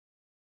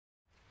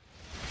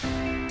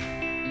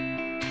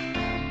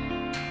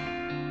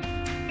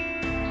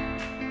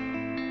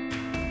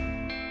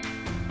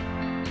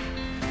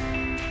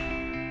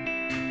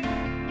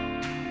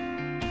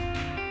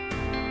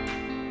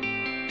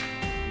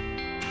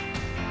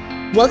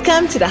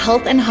Welcome to the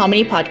Health and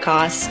Harmony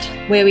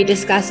podcast, where we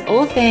discuss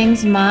all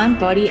things mind,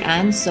 body,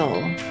 and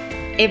soul.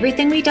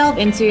 Everything we delve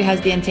into has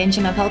the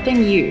intention of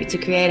helping you to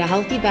create a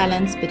healthy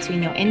balance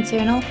between your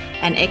internal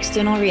and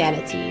external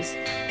realities.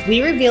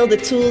 We reveal the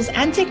tools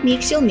and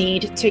techniques you'll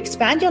need to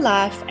expand your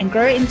life and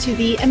grow into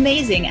the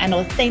amazing and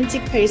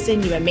authentic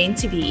person you are meant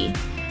to be.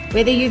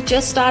 Whether you've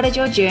just started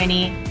your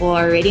journey or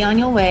already on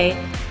your way,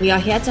 we are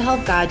here to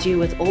help guide you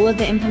with all of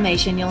the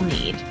information you'll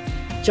need.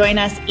 Join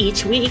us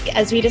each week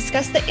as we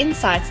discuss the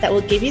insights that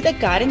will give you the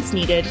guidance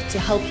needed to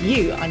help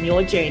you on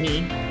your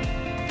journey.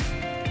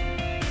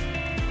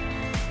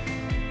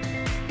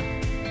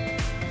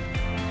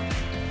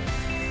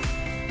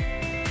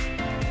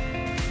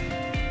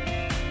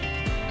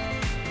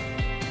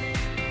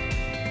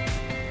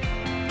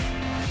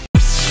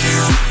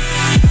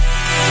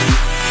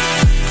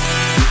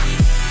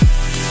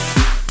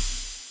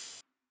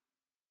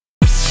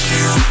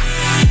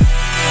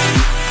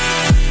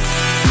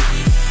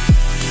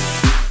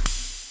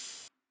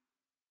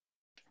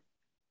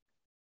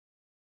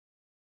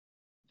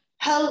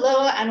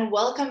 Hello and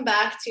welcome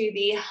back to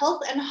the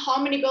Health and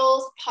Harmony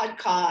Goals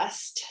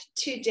podcast.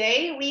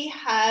 Today we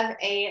have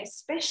a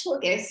special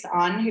guest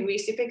on who we're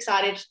super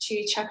excited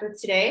to chat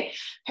with today.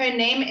 Her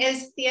name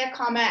is Thea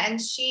Kama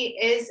and she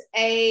is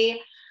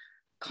a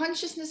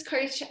consciousness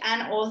coach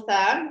and author.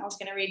 I was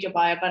going to read your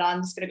bio, but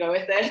I'm just going to go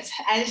with it.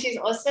 And she's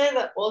also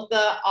the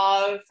author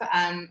of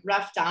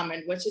Rough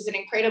Diamond, which is an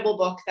incredible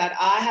book that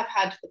I have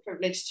had the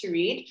privilege to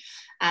read.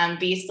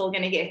 We're still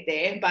going to get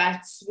there, but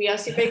we are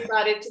super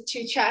excited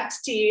to chat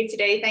to you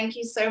today. Thank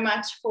you so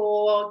much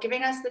for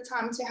giving us the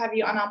time to have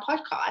you on our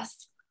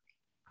podcast.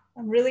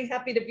 I'm really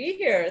happy to be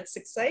here. It's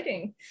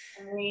exciting.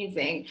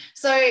 Amazing.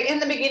 So in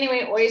the beginning,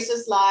 we always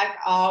just like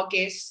our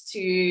guests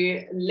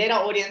to let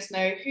our audience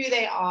know who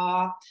they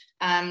are.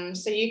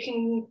 So you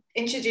can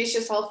introduce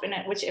yourself in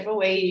whichever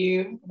way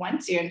you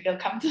want to and feel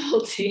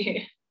comfortable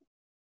to.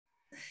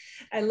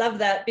 I love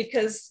that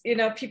because,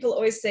 people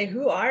always say,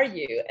 who are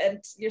you?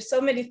 And you're so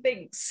many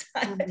things.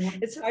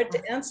 It's hard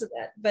to answer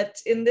that. But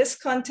in this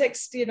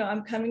context,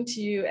 I'm coming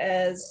to you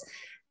as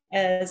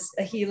a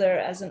healer,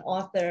 as an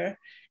author,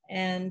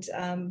 and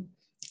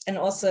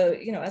also,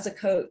 as a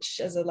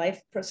coach, as a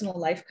personal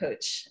life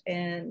coach.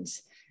 And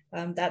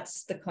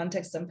that's the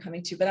context I'm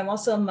coming to. But I'm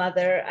also a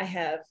mother. I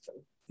have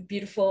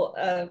beautiful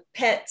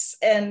pets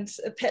and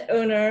a pet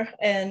owner,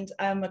 and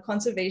I'm a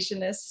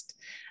conservationist.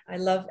 I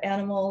love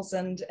animals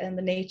and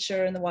the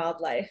nature and the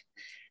wildlife.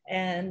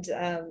 And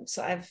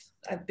so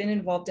I've been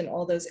involved in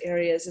all those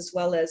areas, as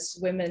well as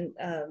women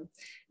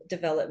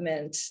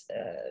development,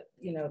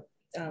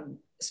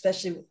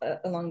 especially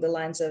along the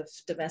lines of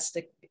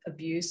domestic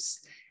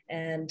abuse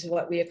and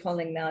what we are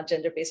calling now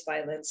gender-based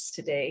violence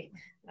today.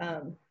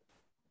 I'm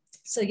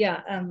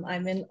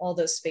in all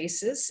those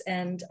spaces,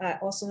 and I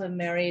also am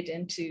married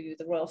into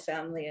the royal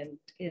family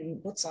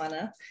in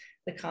Botswana,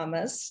 the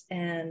Kamas,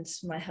 and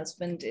my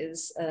husband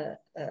is a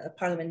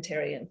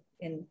parliamentarian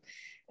in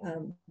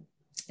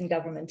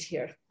government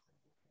here.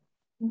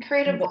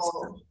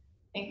 Incredible.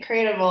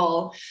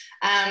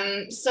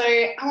 So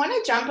I want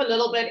to jump a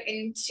little bit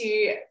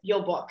into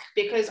your book,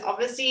 because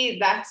obviously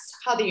that's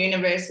how the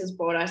universe has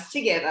brought us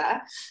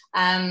together.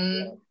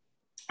 I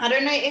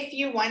don't know if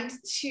you want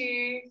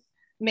to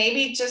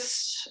maybe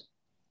just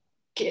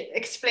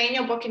explain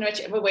your book in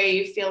whichever way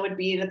you feel would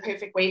be the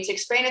perfect way to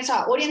explain it, so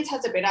our audience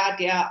has a better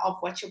idea of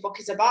what your book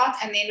is about,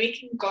 and then we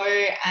can go,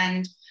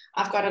 and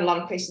I've got a lot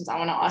of questions I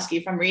want to ask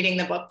you from reading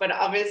the book, but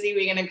obviously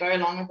we're going to go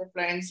along with the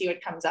flow and see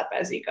what comes up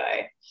as we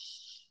go.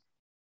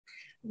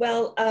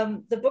 Well,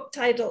 the book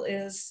title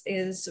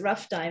is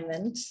Rough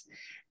Diamond,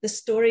 the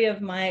story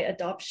of my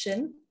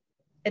adoption,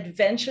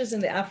 adventures in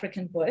the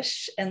African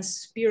bush, and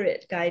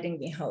spirit guiding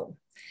me home.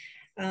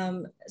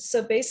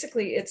 So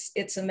basically,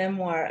 it's a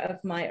memoir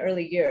of my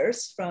early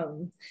years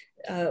from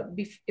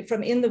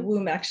in the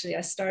womb. Actually,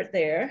 I start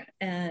there,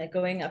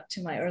 going up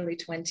to my early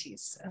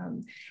 20s,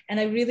 and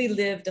I really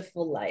lived a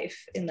full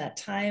life in that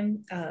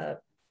time,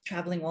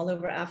 traveling all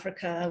over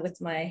Africa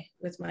with my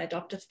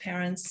adoptive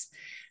parents,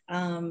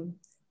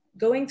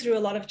 going through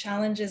a lot of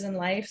challenges in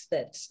life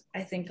that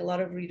I think a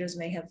lot of readers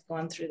may have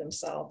gone through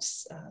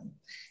themselves.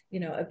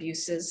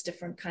 Abuses,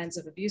 different kinds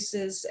of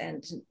abuses,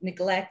 and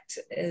neglect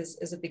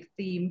is a big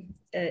theme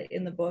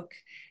in the book,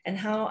 and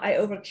how I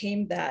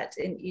overcame that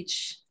in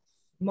each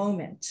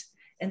moment.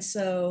 And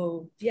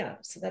so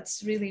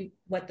that's really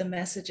what the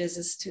message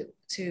is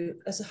to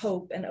as a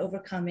hope and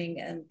overcoming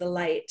and the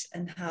light,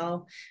 and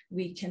how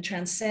we can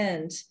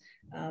transcend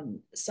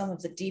some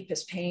of the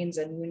deepest pains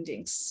and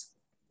woundings.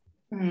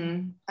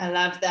 I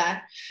love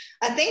that.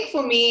 I think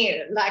for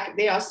me, like,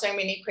 there are so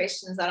many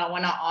questions that I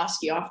want to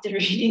ask you after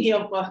reading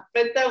your book.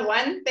 But the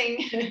one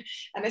thing,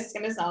 and it's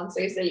going to sound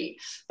so silly,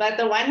 but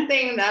the one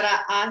thing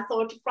that I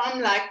thought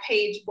from like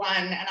page 1,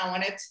 and I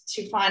wanted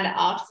to find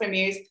out from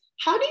you is,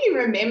 how do you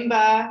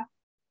remember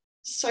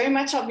so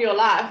much of your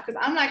life? Because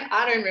I'm like,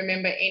 I don't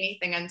remember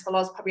anything until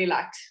I was probably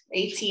like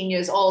 18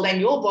 years old. And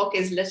your book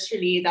is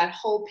literally that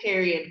whole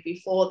period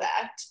before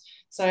that.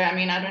 So, I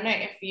mean, I don't know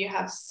if you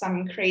have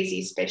some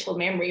crazy special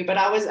memory, but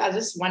I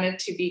just wanted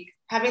to be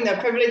having the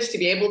privilege to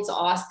be able to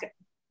ask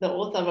the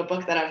author of a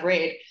book that I've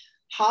read,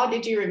 how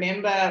did you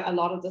remember a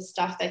lot of the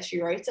stuff that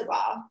you wrote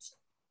about?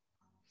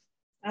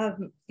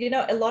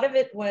 A lot of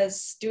it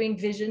was doing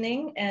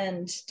visioning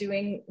and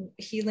doing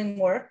healing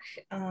work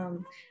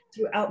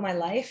throughout my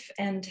life,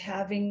 and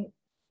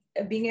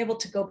being able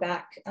to go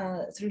back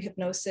through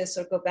hypnosis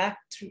or go back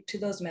to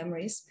those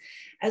memories,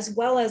 as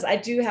well as I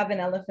do have an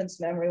elephant's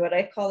memory, what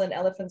I call an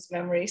elephant's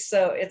memory.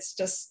 So it's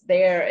just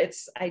there.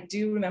 I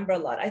do remember a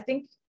lot. I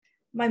think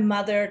my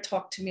mother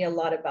talked to me a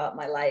lot about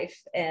my life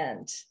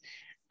and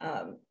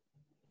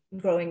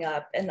growing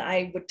up, and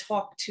I would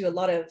talk to a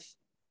lot of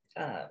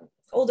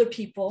older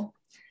people,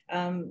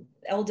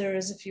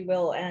 elders, if you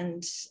will,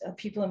 and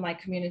people in my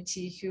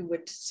community who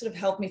would sort of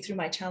help me through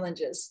my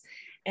challenges.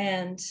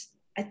 And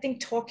I think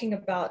talking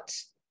about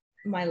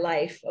my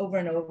life over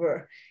and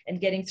over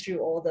and getting through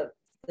all the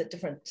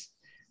different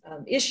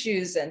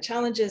issues and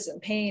challenges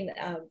and pain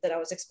that I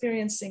was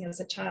experiencing as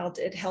a child,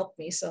 it helped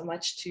me so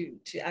much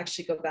to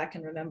actually go back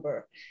and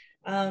remember.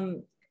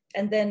 And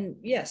then,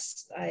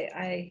 yes,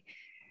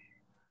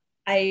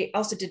 I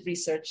also did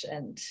research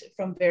and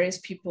from various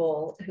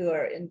people who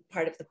are in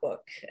part of the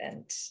book,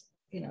 and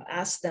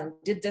asked them,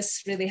 did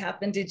this really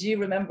happen? Did you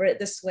remember it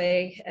this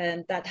way?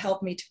 And that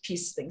helped me to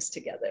piece things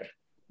together.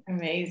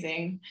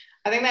 Amazing.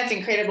 I think that's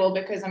incredible,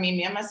 because I mean,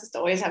 me and my sister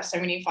always have so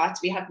many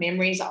fights. We have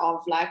memories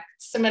of like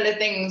similar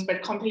things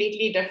but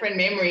completely different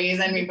memories,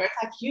 and we both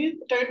like,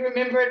 you don't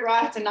remember it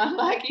right, and I'm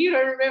like, you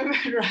don't remember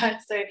it right.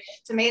 So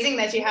it's amazing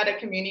that you had a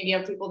community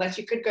of people that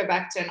you could go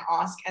back to and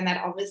ask, and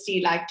that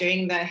obviously like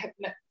doing the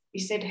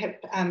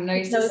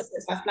hypnosis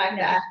and stuff like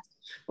that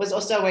was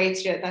also a way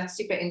to do it. That's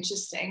super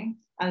interesting.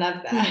 I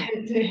love that.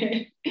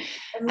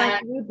 And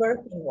like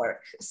rebirthing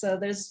work. So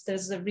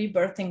there's a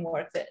rebirthing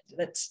work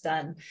that's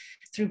done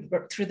through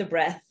the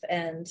breath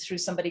and through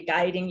somebody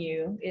guiding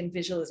you in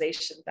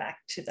visualization back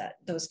to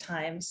those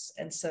times.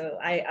 And so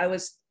I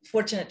was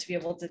fortunate to be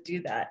able to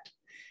do that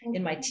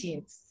in my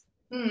teens.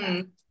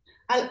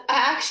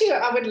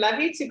 I would love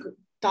you to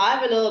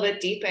dive a little bit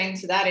deeper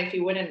into that, if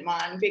you wouldn't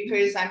mind,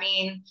 because I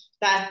mean,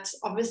 that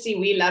obviously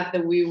we love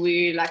the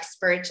woo-woo, like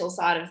spiritual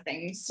side of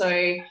things. So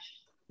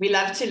we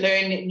love to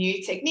learn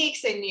new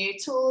techniques and new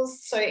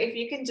tools. So if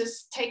you can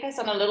just take us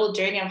on a little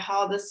journey of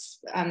how this,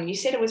 you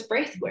said it was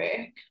breath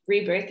work,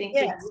 rebirthing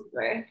through breath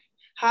work.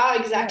 How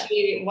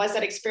exactly was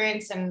that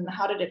experience, and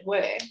how did it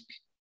work?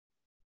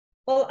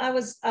 Well, I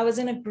was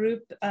in a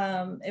group.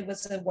 It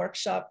was a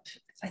workshop.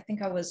 I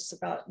think I was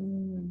about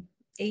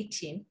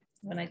 18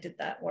 when I did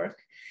that work.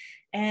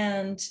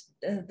 And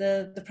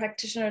the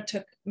practitioner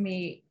took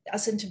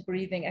us into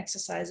breathing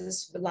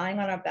exercises, lying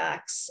on our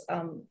backs,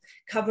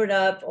 covered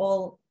up,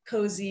 all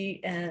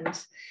cozy. And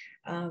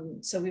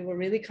so we were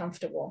really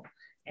comfortable.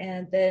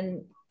 And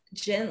then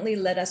gently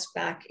led us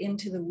back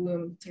into the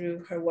womb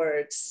through her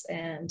words.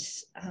 And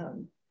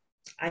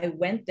I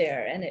went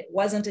there, and it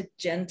wasn't a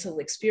gentle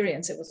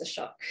experience. It was a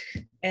shock.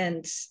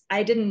 And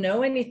I didn't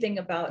know anything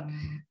about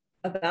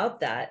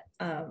that,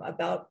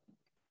 about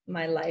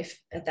my life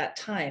at that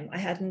time. I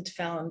hadn't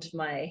found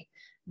my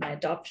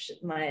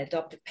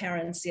adoptive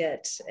parents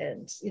yet,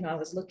 and I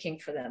was looking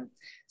for them.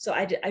 So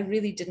I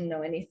really didn't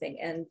know anything.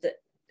 And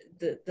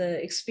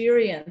the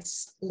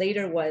experience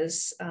later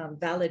was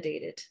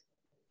validated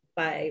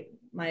by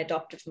my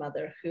adoptive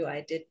mother, who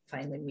I did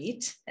finally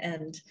meet,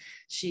 and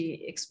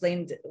she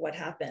explained what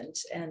happened.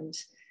 And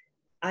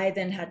I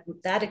then had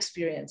that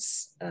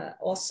experience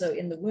also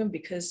in the womb,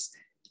 because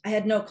I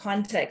had no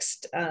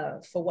context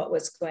for what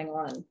was going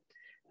on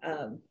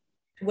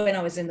when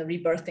I was in the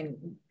rebirthing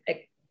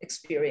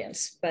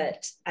experience,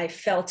 but I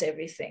felt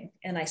everything,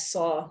 and I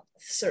saw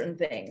certain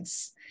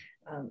things.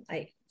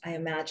 I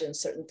imagined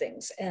certain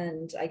things,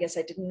 and I guess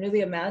I didn't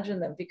really imagine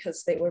them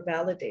because they were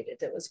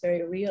validated. It was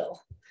very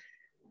real.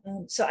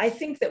 So I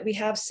think that we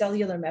have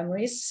cellular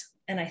memories,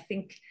 and I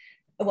think,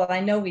 well, I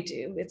know we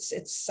do. It's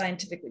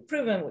scientifically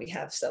proven we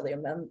have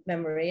cellular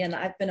memory, and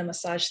I've been a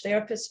massage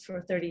therapist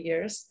for 30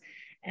 years,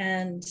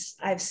 and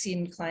I've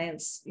seen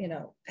clients,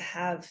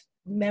 have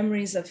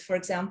memories of, for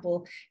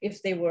example,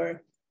 if they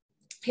were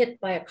hit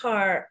by a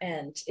car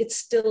and it's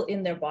still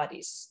in their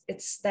bodies.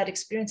 That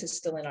experience is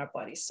still in our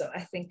bodies. So I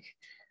think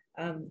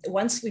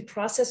once we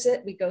process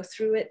it, we go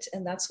through it,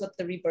 and that's what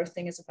the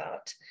rebirthing is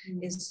about,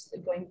 is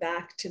going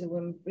back to the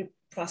womb,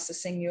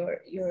 processing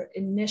your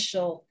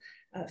initial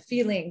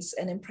feelings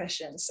and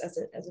impressions as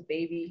a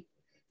baby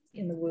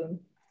in the womb.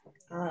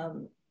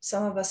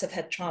 Some of us have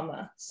had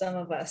trauma. Some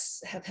of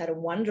us have had a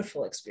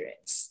wonderful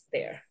experience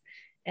there.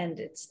 And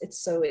it's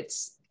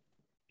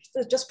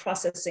just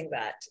processing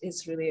that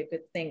is really a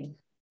good thing,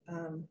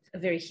 a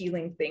very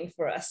healing thing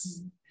for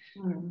us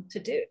to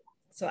do.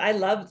 So I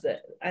loved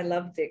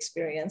the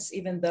experience,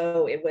 even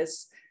though it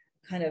was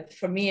kind of,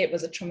 for me, it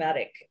was a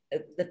traumatic,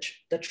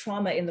 the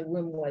trauma in the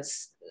womb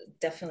was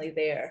definitely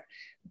there.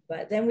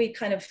 But then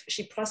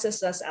she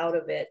processed us out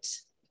of it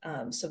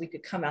so we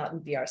could come out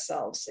and be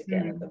ourselves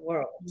again in the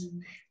world.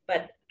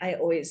 But I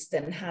always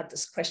then had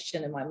this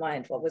question in my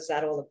mind, what was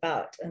that all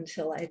about?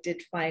 Until I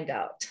did find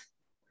out.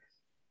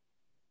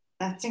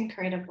 That's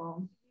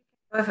incredible.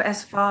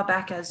 As far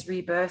back as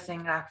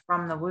rebirthing, like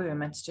from the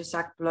womb, it's just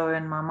like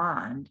blowing my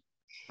mind.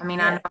 I mean,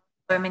 Yeah. I know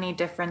so many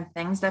different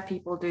things that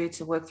people do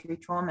to work through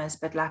traumas,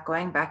 but like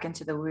going back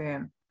into the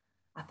womb,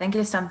 I think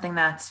is something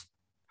that's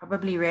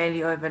probably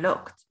really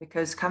overlooked,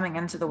 because coming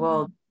into the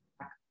world,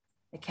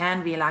 it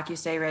can be, like you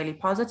say, really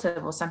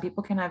positive, or some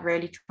people can have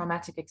really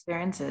traumatic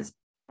experiences.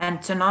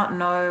 And to not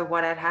know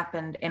what had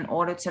happened in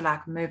order to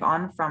like move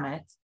on from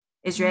it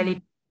is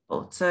really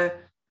difficult. So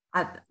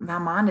my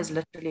mind is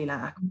literally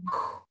like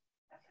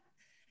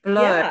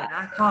blown. Yeah.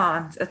 I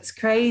can't. It's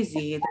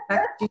crazy. The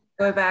fact you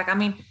go back. I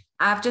mean,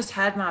 I've just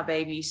had my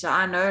baby, so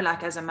I know,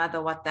 like, as a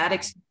mother, what that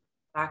experience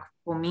was like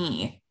for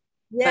me.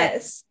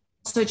 Yes.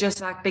 So just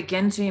like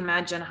begin to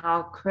imagine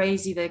how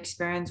crazy the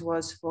experience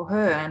was for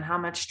her, and how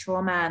much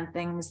trauma and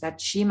things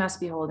that she must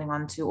be holding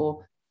on to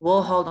or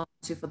will hold on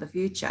to for the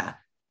future.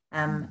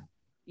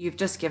 You've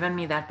just given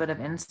me that bit of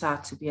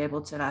insight to be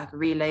able to like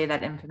relay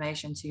that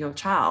information to your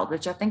child,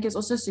 which I think is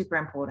also super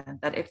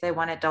important, that if they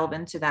want to delve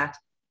into that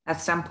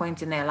at some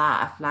point in their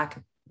life, like,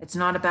 it's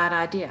not a bad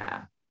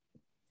idea.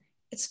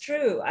 It's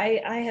true.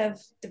 I have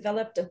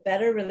developed a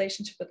better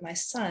relationship with my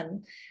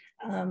son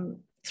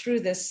through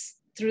this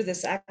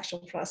actual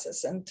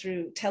process, and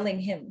through telling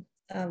him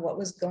what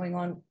was going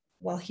on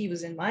while he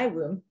was in my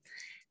womb.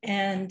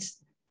 And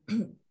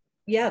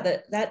yeah,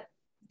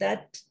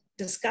 that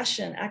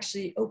discussion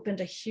actually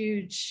opened a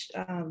huge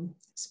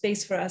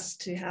space for us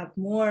to have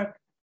more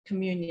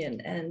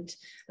communion and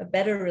a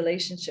better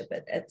relationship.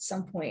 At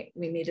some point,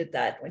 we needed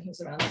that when he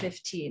was around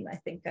 15. I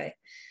think I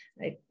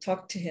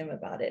talked to him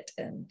about it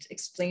and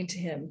explained to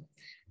him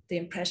the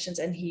impressions,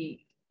 and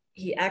he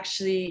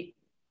actually,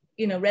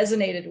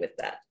 resonated with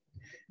that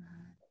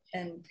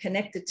and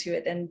connected to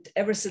it. And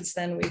ever since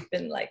then, we've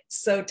been like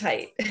so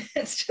tight.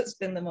 It's just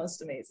been the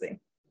most amazing.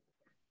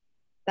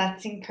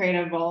 That's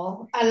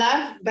incredible. I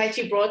love that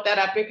you brought that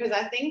up, because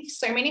I think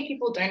so many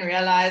people don't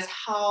realize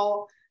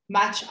how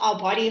much our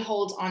body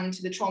holds on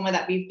to the trauma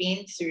that we've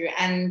been through,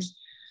 and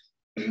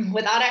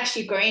without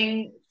actually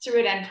going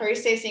through it and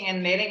processing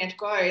and letting it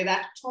go,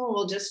 that trauma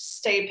will just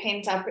stay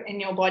pent up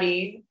in your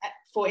body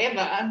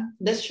forever,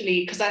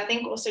 literally. Because I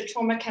think also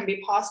trauma can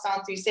be passed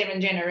down through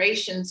 7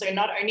 generations. So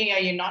not only are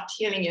you not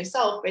healing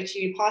yourself, but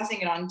you're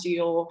passing it on to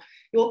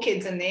your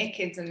kids and their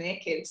kids and their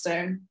kids. So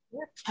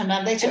yeah. I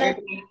love that you're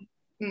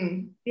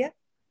opening. Yeah,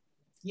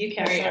 you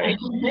carry on.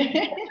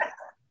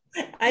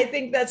 I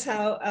think that's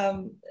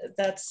how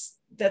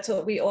that's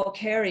what we all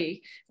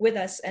carry with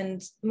us,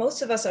 and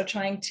most of us are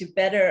trying to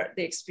better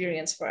the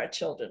experience for our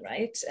children,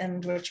 right?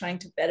 And we're trying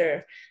to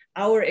better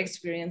our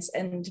experience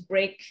and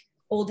break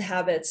old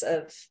habits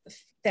of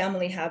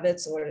family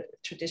habits or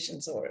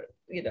traditions, or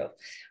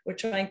we're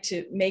trying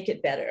to make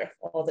it better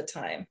all the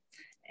time,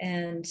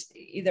 and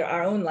either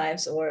our own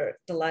lives or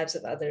the lives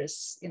of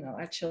others,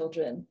 our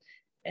children,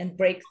 and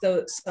break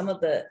some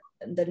of the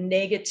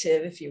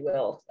negative, if you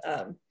will,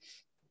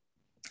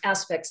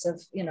 aspects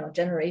of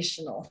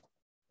generational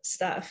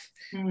stuff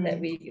that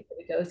we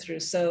go through.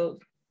 So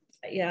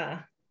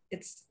yeah,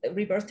 it's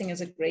rebirthing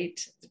is a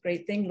great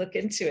thing. Look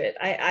into it.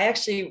 I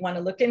actually want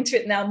to look into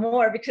it now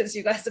more, because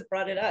you guys have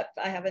brought it up.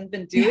 I haven't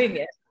been doing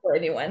it for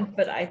anyone,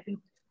 but I think,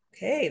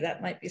 okay,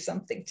 that might be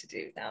something to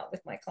do now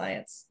with my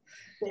clients.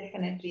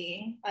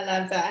 Definitely. I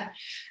love that.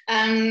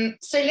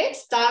 So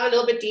let's dive a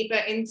little bit deeper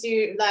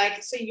into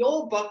so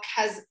your book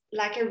has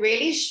like a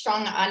really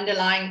strong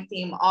underlying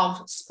theme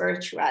of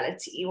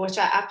spirituality, which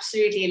I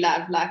absolutely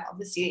love. Like,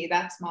 obviously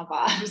that's my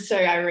vibe. So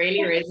I really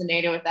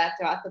resonated with that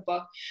throughout the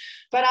book.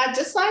 But I'd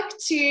just like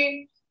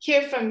to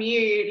hear from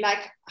you,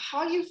 like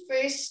how you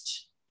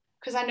first,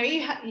 because I know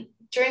you had,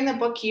 during the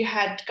book, you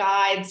had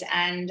guides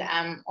and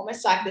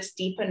almost like this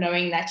deeper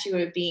knowing that you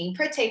were being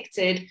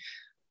protected.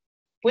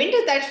 When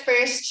did that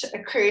first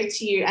occur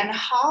to you, and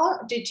how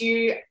did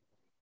you,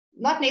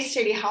 not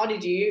necessarily how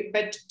did you,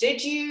 but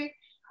did you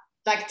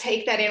like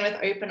take that in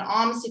with open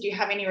arms? Did you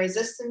have any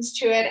resistance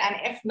to it? And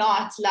if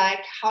not,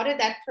 like how did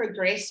that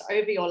progress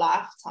over your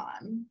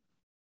lifetime?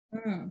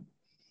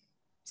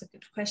 It's a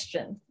good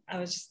question. I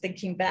was just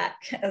thinking back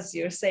as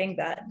you were saying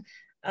that.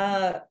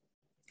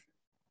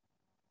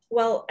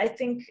 Well, I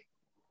think,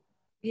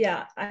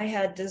 yeah, I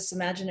had this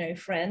imaginary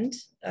friend,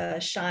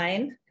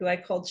 Shine, who I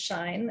called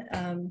Shine,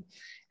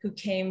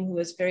 who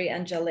was very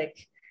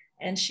angelic.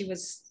 And she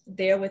was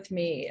there with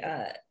me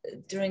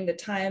during the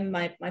time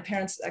my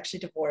parents actually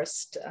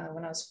divorced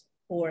when I was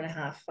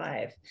 4.5,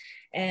 5.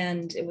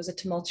 And it was a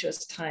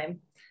tumultuous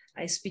time.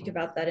 I speak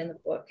about that in the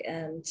book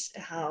and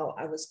how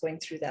I was going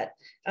through that.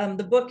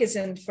 The book is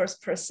in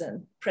first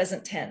person,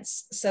 present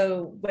tense.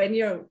 So when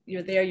you're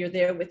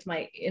there with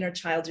my inner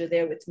child, you're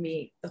there with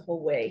me the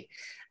whole way.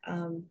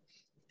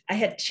 I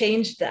had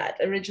changed that.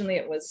 Originally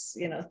it was,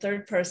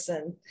 third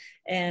person,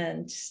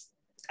 and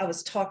I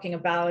was talking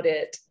about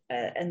it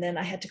and then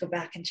I had to go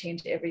back and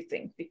change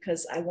everything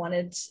because I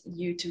wanted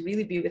you to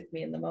really be with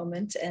me in the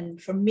moment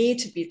and for me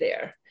to be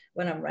there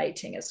when I'm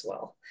writing as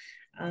well.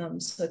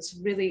 So it's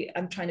really,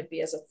 I'm trying to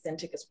be as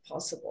authentic as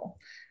possible,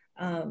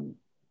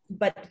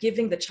 but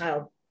giving the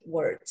child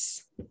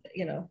words,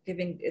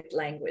 giving it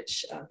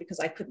language, because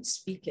I couldn't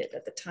speak it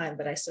at the time,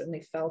 but I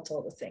certainly felt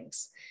all the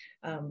things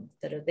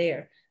that are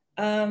there.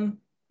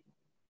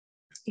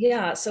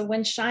 So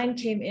when Shine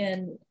came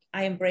in,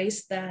 I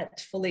embraced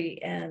that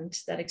fully and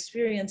that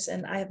experience,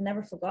 and I have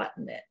never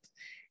forgotten it.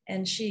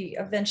 And she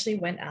eventually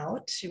went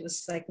out. She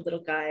was like a little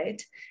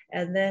guide.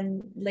 And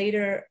then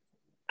later,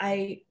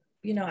 I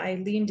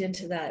leaned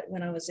into that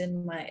when I was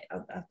in my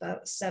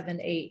about 7,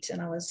 8,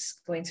 and I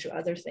was going through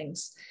other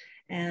things.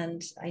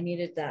 And I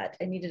needed that.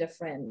 I needed a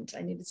friend.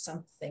 I needed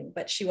something,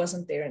 but she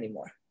wasn't there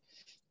anymore.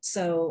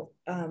 So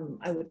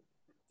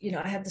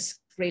I had this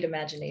great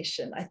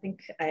imagination. I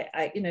think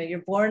you're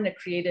born a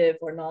creative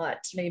or not,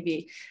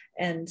 maybe,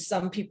 and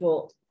some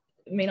people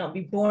may not be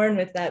born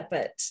with that,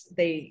 but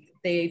they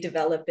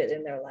develop it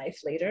in their life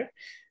later.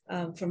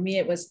 For me,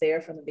 it was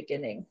there from the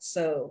beginning.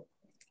 So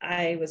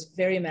I was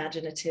very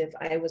imaginative.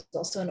 I was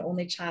also an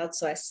only child,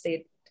 so I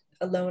stayed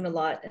alone a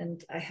lot,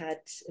 and I had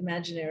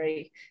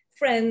imaginary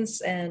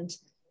friends. And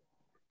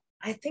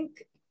I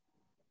think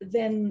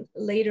then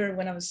later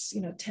when I was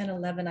 10,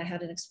 11, I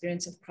had an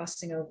experience of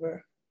crossing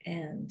over,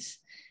 and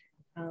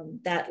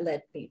that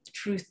led me to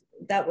truth.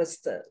 That was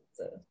the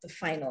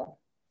final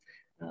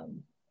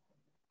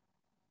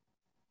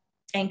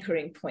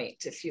anchoring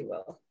point, if you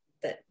will,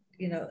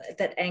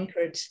 that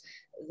anchored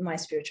my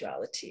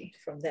spirituality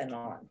from then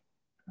on,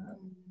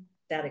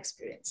 that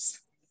experience.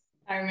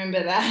 I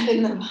remember that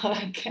in the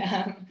book.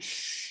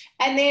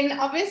 And then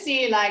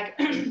obviously, like,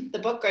 the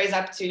book goes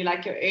up to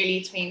like your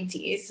early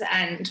 20s,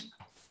 and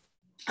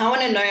I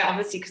want to know,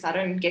 obviously, because I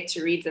don't get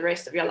to read the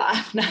rest of your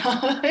life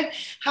now,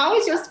 how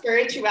has your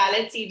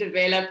spirituality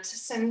developed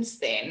since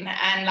then?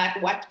 And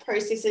like, what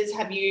processes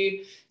have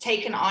you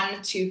taken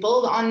on to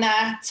build on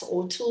that,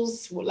 or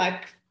tools,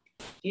 like,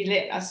 you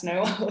let us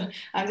know?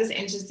 I'm just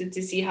interested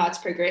to see how it's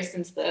progressed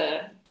since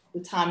the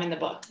time in the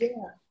book.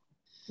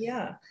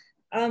 Yeah.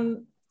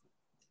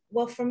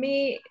 Well, for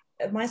me,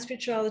 my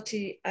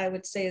spirituality, I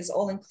would say, is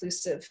all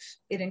inclusive.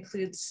 It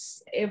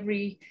includes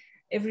every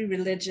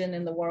religion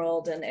in the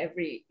world, and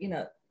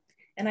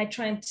and I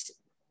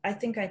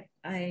think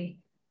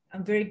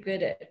I'm very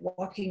good at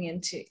walking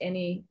into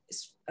any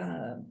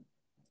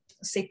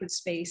sacred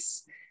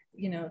space,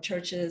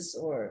 churches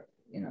or,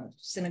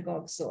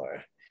 synagogues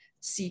or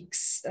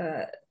Sikhs,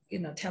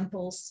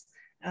 temples,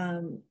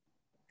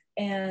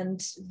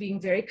 and being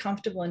very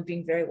comfortable and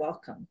being very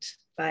welcomed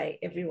by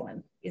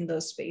everyone in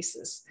those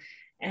spaces.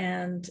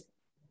 And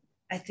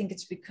I think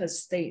it's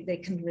because they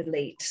can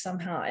relate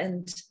somehow.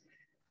 And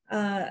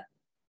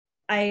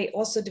I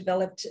also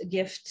developed a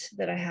gift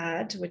that I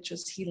had, which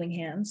was healing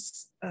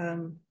hands.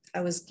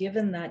 I was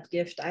given that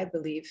gift, I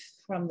believe,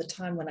 from the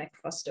time when I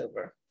crossed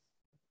over.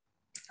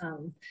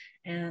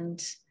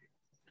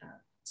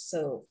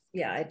 So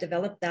I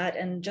developed that,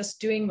 and just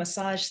doing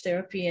massage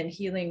therapy and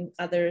healing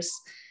others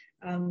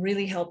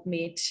really helped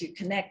me to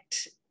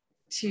connect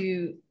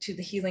to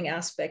the healing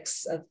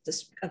aspects of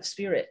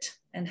spirit,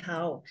 and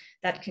how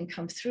that can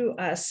come through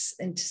us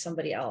into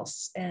somebody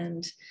else.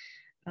 And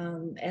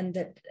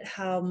that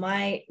how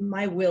my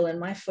will and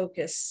my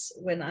focus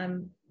when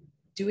I'm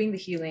doing the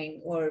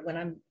healing, or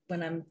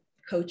when I'm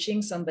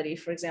coaching somebody,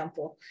 for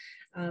example,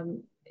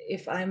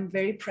 if I'm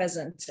very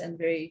present and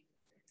very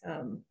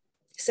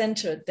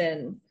centered,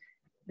 then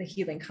the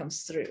healing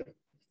comes through.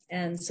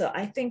 And so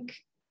I think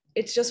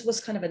it just was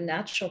kind of a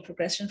natural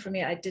progression for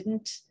me. I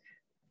didn't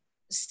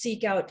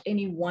seek out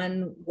any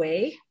one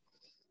way.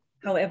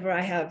 However,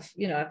 I've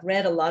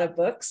read a lot of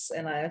books,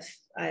 and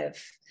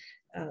I've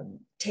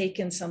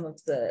taken some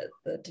of the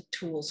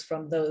tools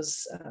from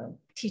those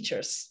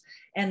teachers,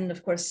 and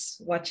of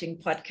course watching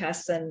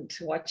podcasts and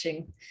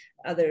watching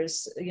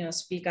others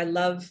speak. I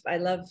love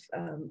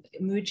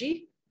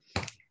Mooji.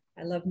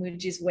 I love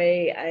Mooji's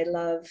way. I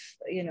love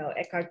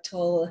Eckhart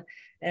Tolle,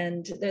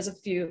 and there's a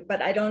few,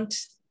 but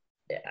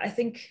I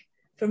think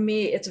for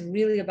me it's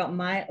really about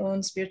my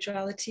own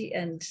spirituality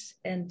and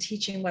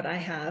teaching what I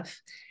have.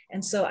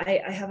 And so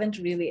I haven't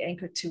really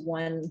anchored to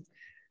one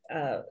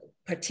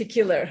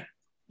particular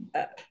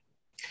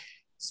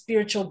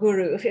spiritual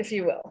guru, if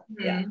you will.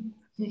 Yeah.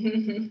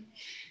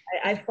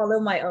 I follow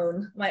my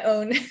own my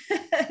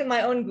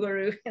own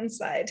guru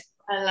inside.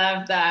 I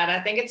love that.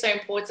 I think it's so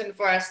important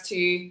for us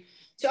to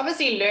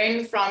obviously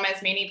learn from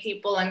as many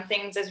people and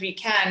things as we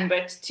can,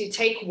 but to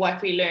take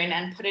what we learn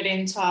and put it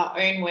into our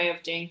own way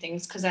of doing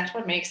things, because that's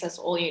what makes us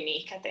all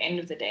unique at the end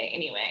of the day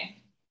anyway.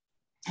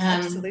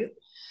 Absolutely.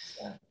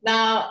 Yeah.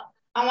 Now,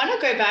 I want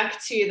to go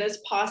back to this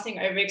passing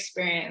over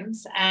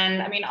experience. And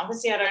I mean,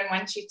 obviously, I don't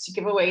want you to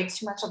give away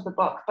too much of the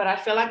book, but I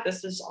feel like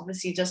this was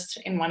obviously just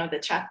in one of the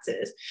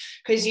chapters,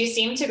 because you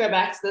seem to go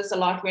back to this a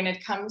lot when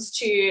it comes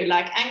to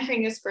like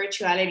anchoring your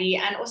spirituality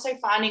and also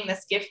finding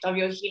this gift of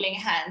your healing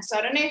hand. So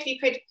I don't know if you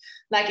could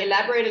like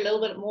elaborate a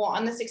little bit more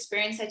on this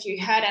experience that you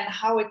had and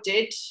how it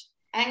did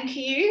anchor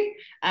you?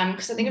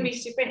 Because I think it'd be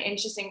super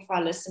interesting for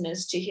our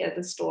listeners to hear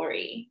the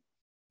story.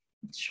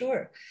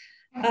 Sure.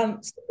 So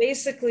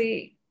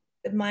basically,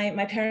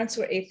 my parents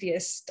were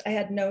atheists. I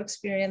had no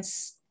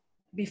experience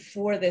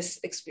before this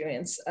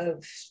experience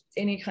of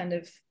any kind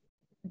of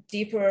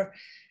deeper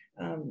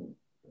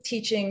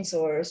teachings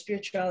or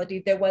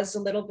spirituality. There was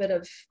a little bit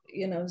of,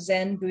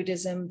 Zen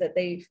Buddhism that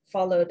they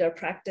followed or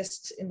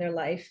practiced in their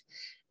life.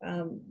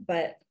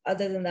 But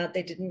other than that,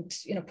 they didn't,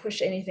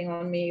 push anything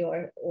on me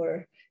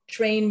or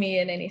train me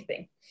in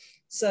anything.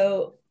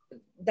 So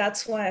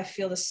that's why I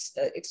feel this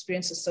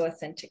experience is so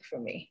authentic for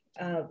me.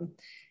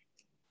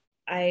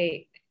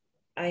 I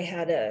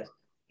had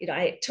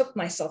I took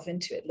myself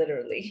into it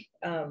literally.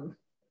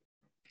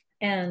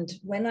 And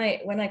when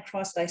I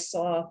crossed, I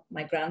saw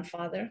my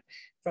grandfather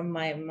from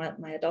my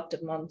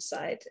adopted mom's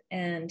side,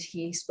 and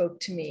he spoke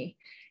to me.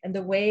 And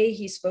the way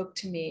he spoke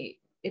to me,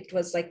 it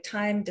was like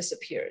time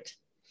disappeared.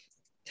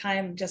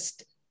 Time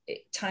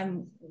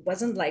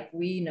wasn't like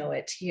we know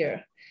it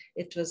here.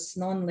 It was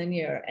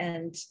non-linear,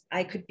 and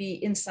I could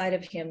be inside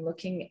of him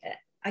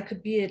I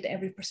could be at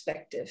every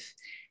perspective.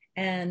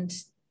 And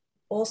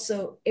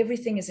also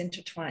everything is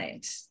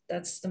intertwined.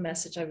 That's the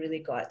message I really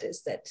got,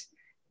 is that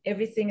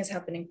everything is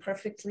happening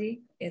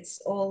perfectly. It's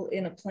all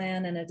in a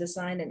plan and a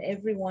design, and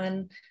every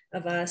one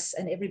of us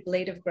and every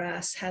blade of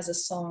grass has a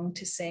song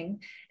to sing,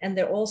 and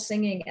they're all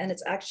singing, and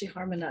it's actually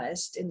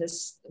harmonized in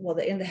this,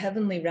 in the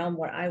heavenly realm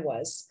where I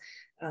was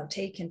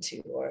taken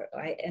to, or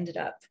I ended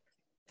up.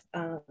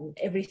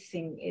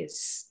 Everything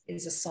is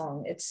a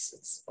song.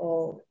 It's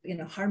all,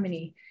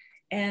 harmony.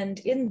 And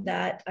in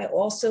that, I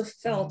also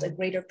felt a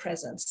greater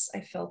presence.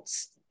 I felt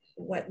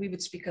what we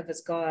would speak of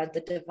as God,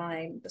 the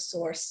divine, the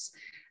source,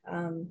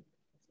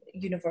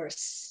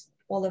 universe,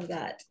 all of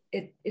that.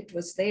 It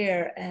was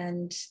there,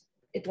 and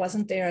it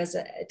wasn't there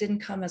it didn't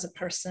come as a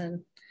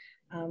person,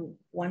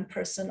 one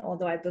person,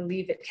 although I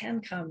believe it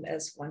can come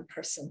as one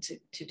person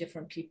to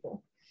different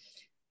people.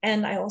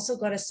 And I also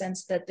got a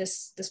sense that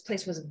this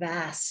place was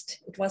vast.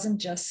 It wasn't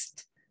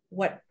just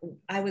what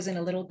I was in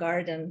a little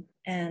garden,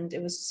 and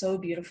it was so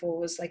beautiful.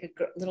 It was like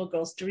a little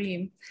girl's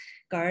dream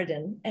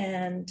garden.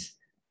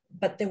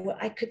 But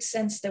I could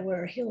sense there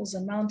were hills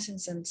and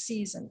mountains and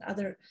seas and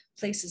other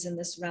places in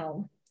this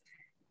realm.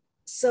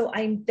 So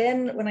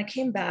when I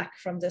came back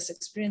from this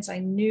experience, I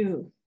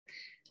knew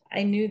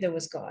there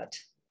was God.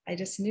 I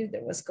just knew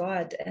there was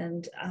God,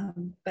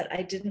 but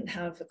I didn't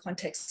have a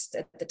context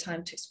at the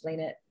time to explain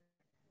it.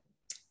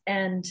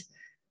 And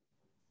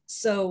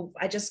so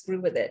I just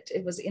grew with it.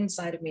 It was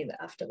inside of me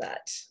after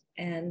that,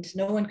 and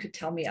no one could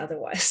tell me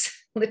otherwise,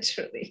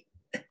 literally.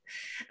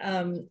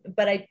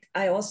 But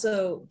I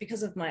also,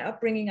 because of my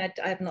upbringing, I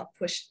have not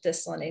pushed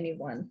this on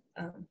anyone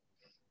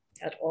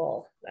at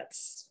all.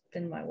 That's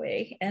been my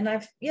way. And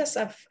I've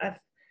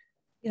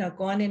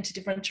gone into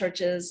different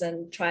churches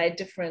and tried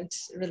different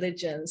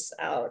religions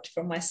out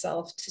for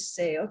myself to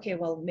say, okay,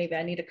 well, maybe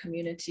I need a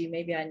community,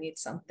 maybe I need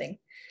something.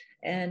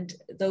 And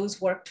those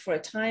worked for a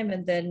time,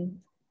 and then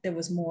there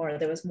was more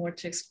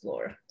to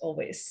explore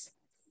always.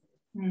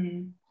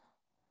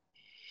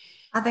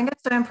 I think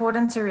it's so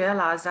important to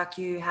realize that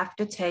you have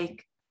to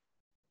take,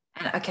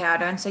 and okay, I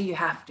don't say you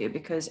have to,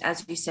 because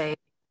as you say,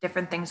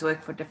 different things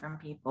work for different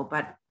people.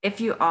 But if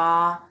you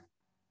are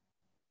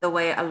the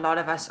way a lot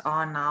of us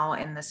are now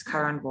in this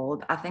current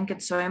world, I think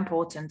it's so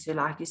important to,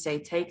 like you say,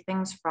 take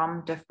things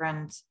from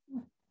different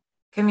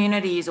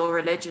communities or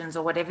religions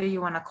or whatever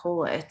you want to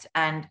call it.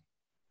 And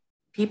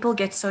people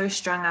get so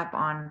strung up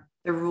on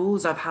the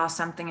rules of how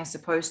something is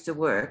supposed to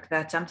work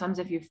that sometimes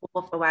if you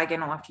fall off the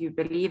wagon, or if you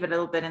believe a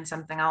little bit in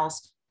something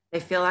else, they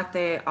feel like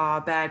they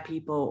are bad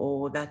people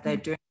or that they're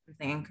doing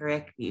something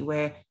incorrectly.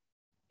 Where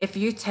if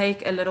you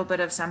take a little bit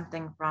of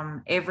something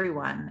from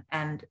everyone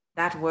and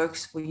that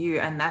works for you,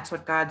 and that's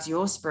what guides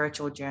your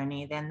spiritual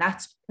journey, then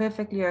that's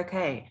perfectly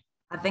okay.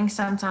 I think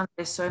sometimes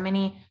there's so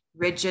many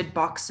rigid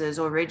boxes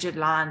or rigid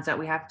lines that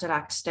we have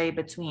to stay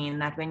between,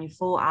 that when you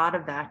fall out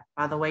of that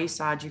by the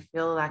wayside, you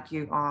feel like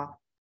you are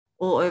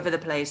all over the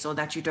place, or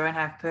that you don't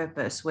have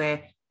purpose.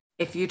 Where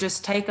if you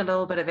just take a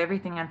little bit of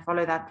everything and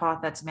follow that path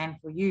that's meant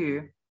for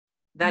you,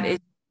 that is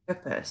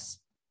purpose.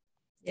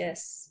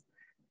 Yes,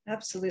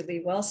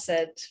 absolutely. Well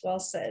said.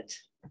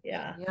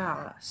 Yeah.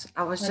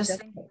 I was just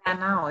thinking that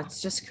now.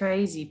 It's just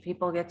crazy.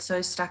 People get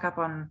so stuck up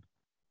on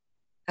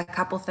a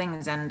couple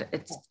things, and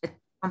it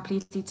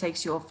completely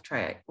takes you off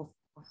trail.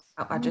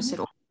 I just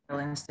said off the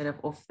trail instead of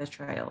off the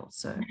trail.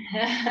 So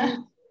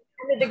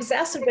it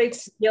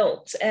exacerbates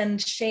guilt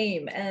and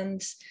shame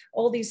and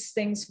all these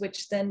things,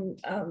 which then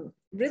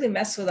really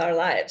mess with our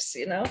lives,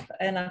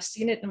 and I've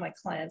seen it in my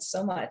clients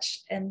so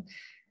much. And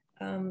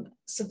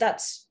so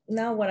that's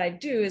now what I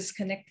do, is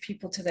connect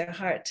people to their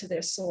heart, to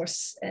their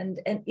source. And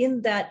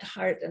in that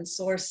heart and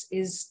source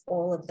is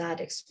all of that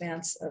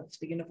expanse of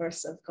the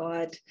universe, of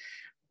God.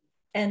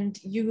 And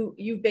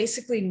you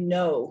basically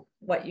know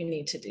what you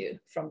need to do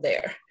from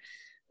there.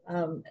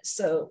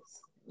 So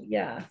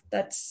yeah,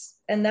 that's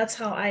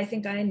how I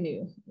think I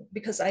knew,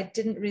 because I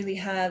didn't really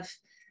have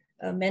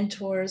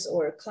mentors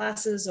or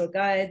classes or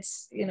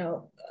guides, you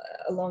know,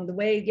 along the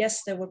way.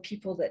 Yes, there were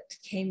people that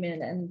came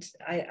in, and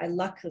I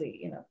luckily,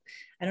 you know,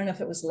 I don't know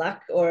if it was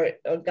luck or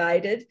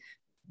guided,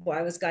 or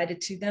I was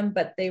guided to them,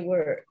 but they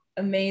were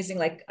amazing.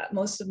 Like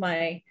most of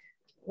my,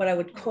 what I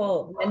would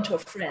call mentor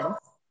friends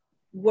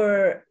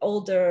were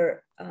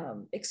older,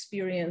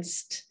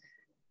 experienced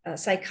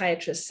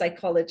psychiatrists,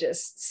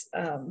 psychologists,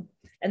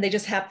 and they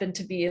just happened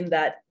to be in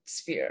that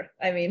sphere.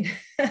 I mean,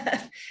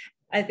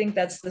 I think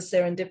that's the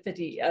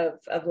serendipity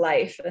of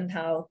life, and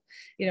how,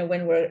 you know,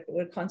 when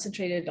we're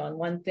concentrated on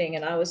one thing,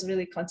 and I was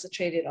really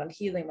concentrated on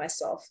healing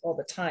myself all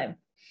the time,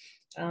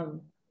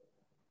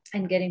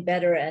 and getting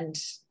better and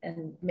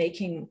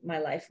making my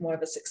life more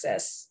of a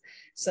success.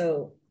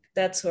 So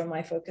that's where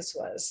my focus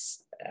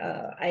was.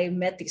 I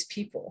met these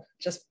people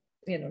just,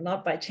 you know,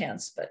 not by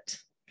chance, but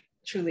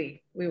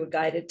truly we were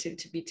guided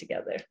to be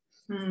together.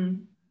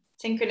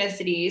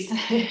 Synchronicities.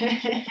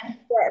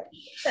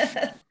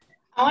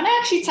 I want to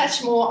actually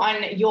touch more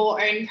on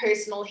your own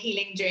personal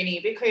healing journey,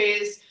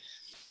 because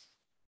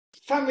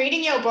from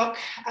reading your book,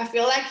 I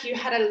feel like you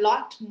had a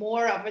lot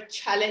more of a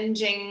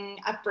challenging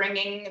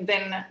upbringing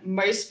than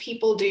most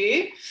people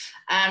do.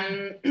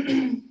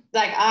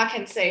 Like I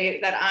can say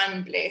that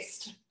I'm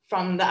blessed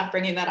from the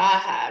upbringing that I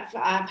have.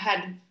 I've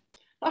had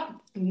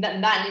not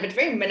none, but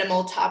very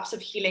minimal types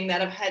of healing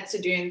that I've had to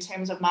do in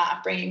terms of my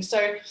upbringing. So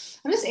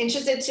I'm just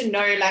interested to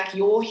know, like,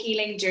 your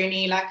healing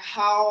journey, like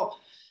how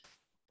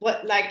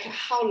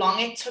long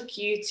it took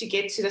you to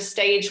get to the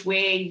stage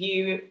where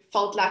you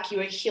felt like you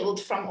were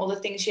healed from all the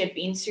things you had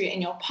been through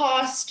in your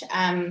past,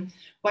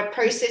 what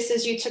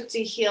processes you took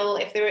to heal,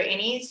 if there were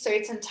any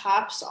certain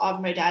types of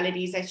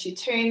modalities that you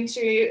turned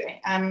to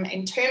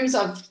in terms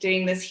of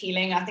doing this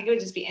healing. I think it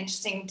would just be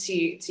interesting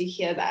to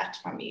hear that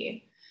from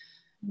you.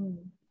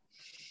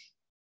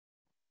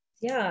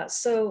 Yeah,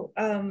 so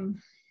a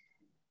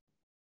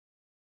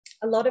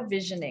lot of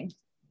visioning.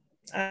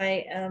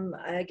 I am,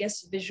 I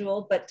guess,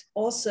 visual, but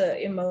also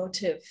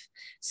emotive.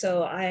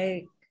 So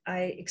I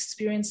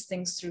experience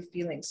things through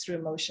feelings, through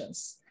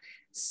emotions.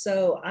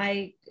 So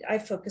I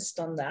focused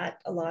on that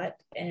a lot,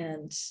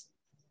 and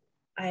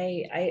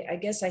I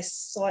guess I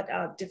sought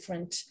out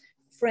different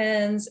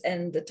friends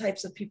and the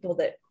types of people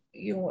that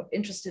you were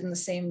interested in the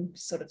same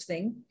sort of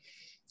thing.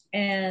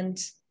 And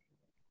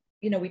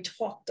you know, we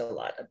talked a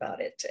lot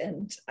about it,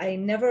 and I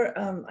never,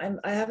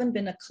 I haven't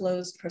been a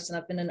closed person.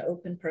 I've been an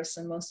open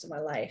person most of my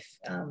life,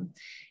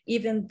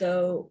 even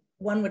though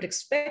one would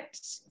expect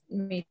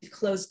me to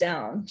close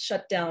down,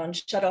 shut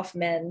off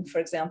men, for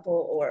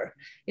example, or,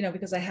 you know,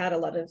 because I had a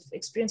lot of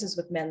experiences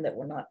with men that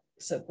were not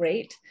so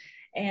great,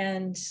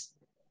 and,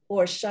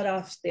 or shut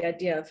off the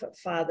idea of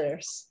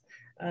fathers,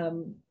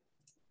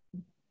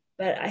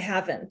 but I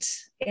haven't.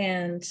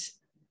 And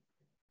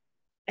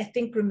I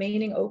think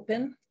remaining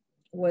open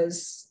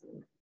was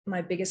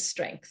my biggest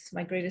strength,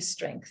 my greatest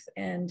strength.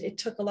 And it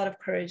took a lot of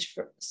courage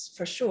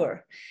for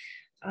sure.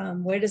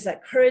 Where does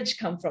that courage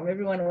come from?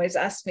 Everyone always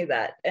asks me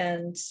that.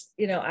 And,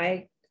 you know,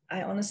 I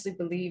honestly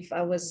believe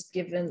I was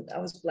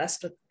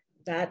blessed with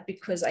that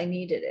because I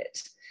needed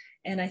it.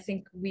 And I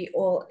think we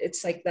all,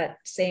 it's like that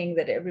saying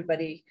that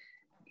everybody,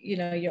 you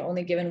know, you're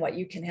only given what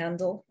you can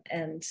handle.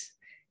 And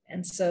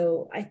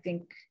so I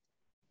think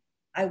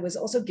I was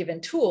also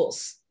given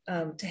tools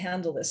to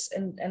handle this.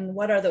 And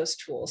what are those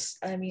tools?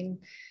 I mean,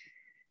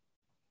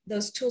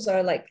 those tools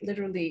are like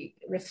literally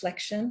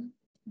reflection,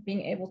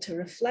 being able to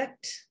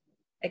reflect,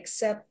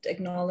 accept,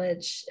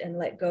 acknowledge, and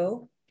let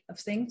go of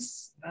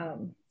things.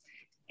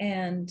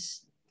 And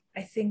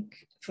I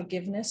think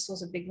forgiveness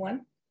was a big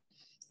one.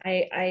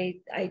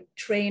 I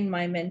train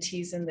my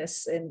mentees in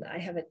this, and I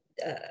have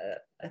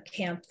a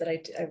camp that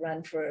I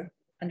run for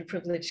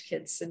underprivileged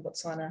kids in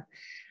Botswana,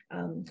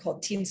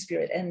 called Teen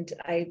Spirit, and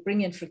I bring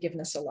in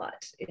forgiveness a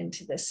lot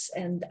into this.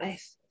 And I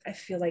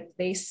feel like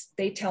they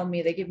tell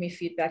me, they give me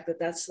feedback that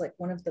that's like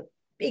one of the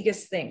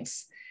biggest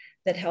things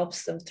that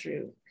helps them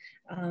through.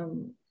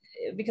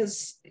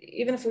 Because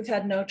even if we've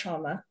had no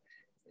trauma,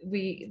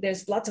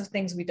 there's lots of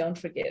things we don't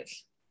forgive,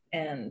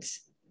 and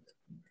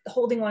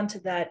holding on to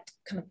that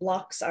kind of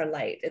blocks our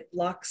light. It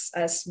blocks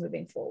us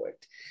moving forward.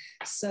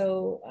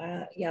 So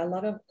yeah, a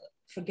lot of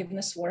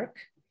forgiveness work.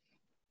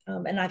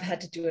 And I've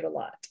had to do it a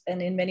lot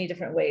and in many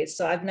different ways.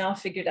 So I've now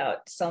figured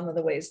out some of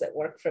the ways that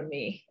work for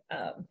me.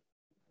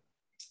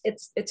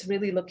 It's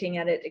really looking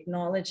at it,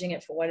 acknowledging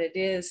it for what it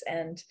is,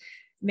 and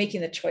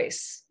making the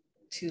choice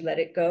to let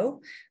it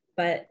go.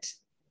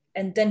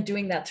 And then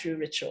doing that through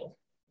ritual,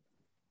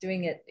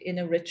 doing it in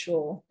a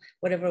ritual,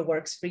 whatever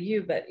works for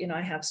you. But, you know,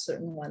 I have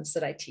certain ones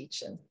that I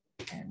teach and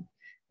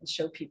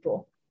show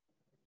people.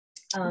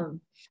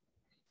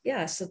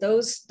 Yeah, so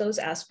those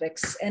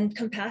aspects, and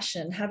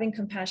compassion, having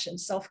compassion,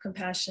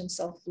 self-compassion,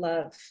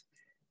 self-love.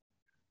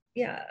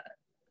 Yeah,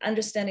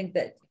 understanding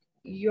that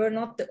you're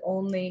not the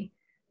only,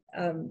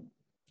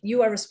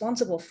 you are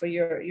responsible for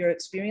your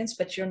experience,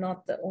 but you're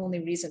not the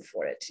only reason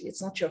for it.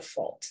 It's not your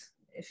fault,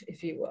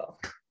 if you will.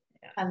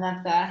 Yeah. I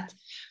love that.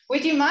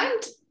 Would you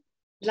mind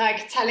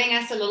like telling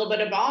us a little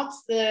bit about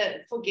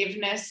the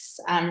forgiveness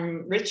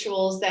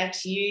rituals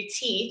that you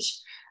teach.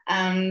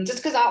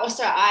 Just because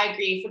I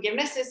agree,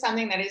 forgiveness is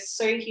something that is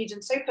so huge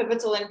and so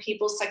pivotal in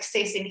people's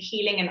success in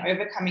healing and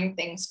overcoming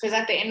things. Because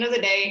at the end of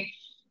the day,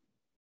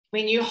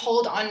 when you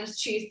hold on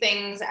to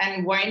things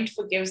and won't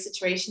forgive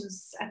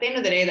situations, at the end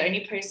of the day, the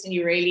only person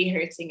you're really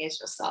hurting is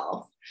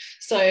yourself.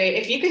 So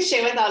if you could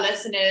share with our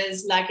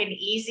listeners like an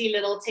easy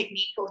little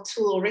technique or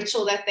tool or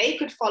ritual that they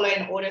could follow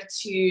in order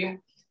to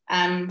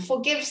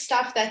forgive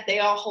stuff that they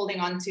are holding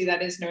on to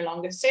that is no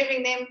longer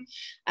serving them,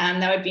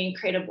 that would be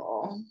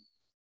incredible.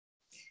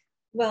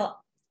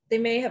 Well, they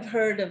may have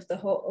heard of the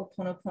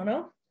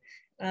Ho'oponopono.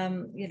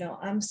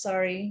 I'm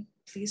sorry,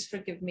 please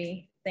forgive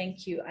me,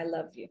 thank you, I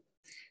love you.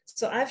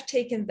 So I've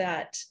taken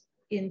that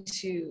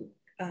into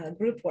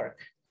group work,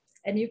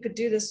 and you could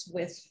do this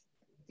with,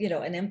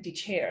 an empty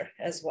chair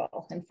as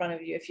well in front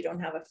of you if you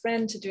don't have a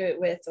friend to do it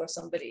with, or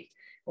somebody,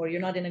 or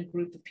you're not in a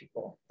group of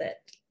people that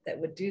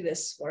would do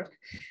this work,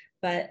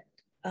 but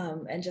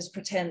and just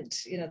pretend,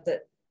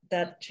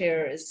 that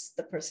chair is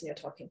the person you're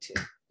talking to.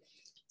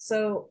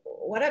 So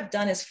what I've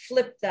done is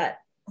flip that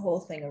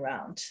whole thing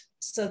around,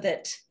 so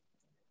that,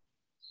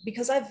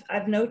 because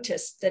I've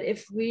noticed that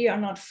if we are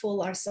not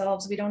full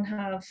ourselves, we don't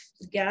have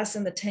gas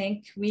in the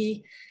tank,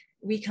 we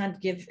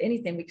can't give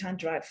anything, we can't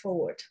drive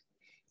forward.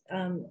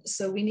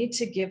 So we need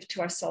to give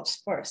to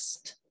ourselves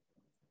first.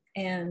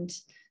 And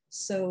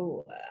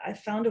so I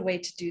found a way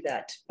to do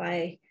that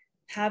by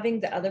having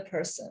the other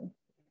person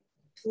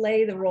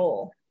play the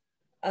role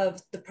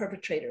of the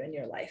perpetrator in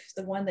your life,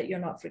 the one that you're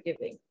not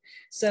forgiving.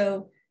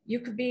 So you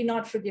could be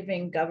not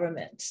forgiving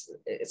government.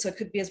 So it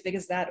could be as big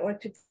as that, or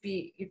it could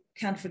be you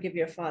can't forgive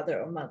your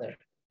father or mother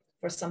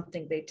for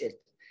something they did,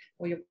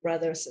 or your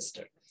brother or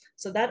sister.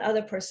 So that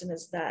other person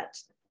is that.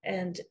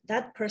 And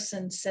that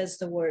person says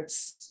the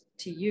words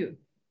to you: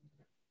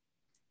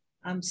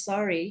 I'm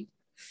sorry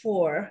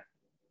for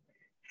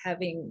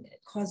having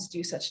caused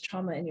you such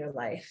trauma in your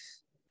life.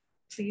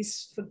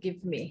 Please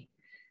forgive me.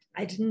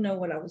 I didn't know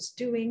what I was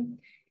doing.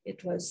 I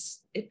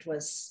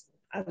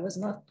was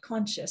not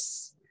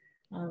conscious.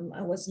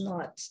 I was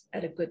not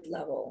at a good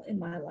level in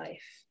my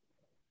life.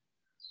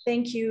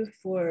 Thank you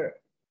for,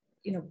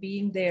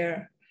 being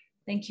there.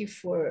 Thank you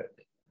for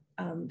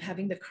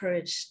having the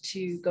courage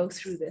to go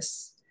through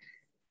this.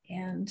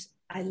 And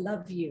I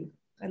love you.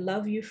 I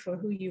love you for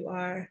who you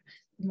are,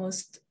 the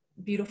most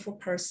beautiful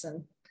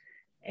person.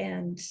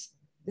 And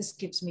this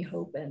gives me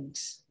hope. And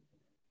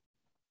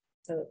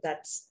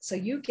so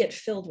you get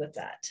filled with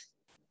that.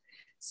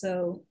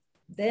 So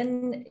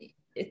then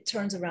it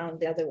turns around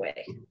the other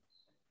way.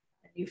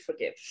 You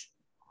forgive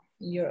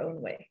in your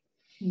own way.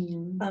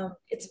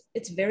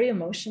 It's very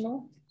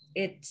emotional.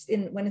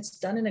 When it's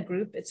done in a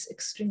group, it's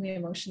extremely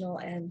emotional,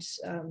 and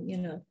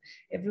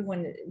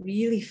everyone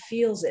really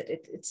feels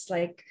it. It's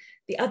like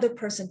the other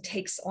person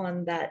takes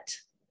on that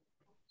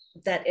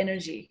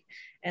energy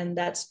and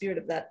that spirit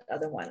of that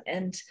other one.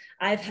 And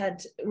I've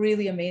had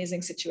really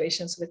amazing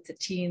situations with the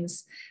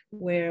teens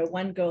where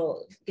one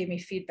girl gave me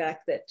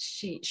feedback that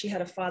she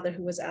had a father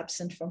who was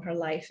absent from her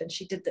life, and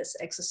she did this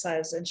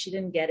exercise and she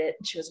didn't get it.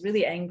 And she was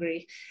really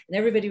angry, and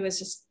everybody was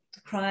just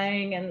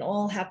crying and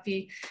all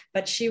happy,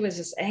 but she was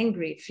just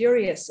angry,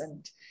 furious.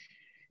 And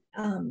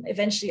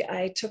eventually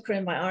I took her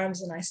in my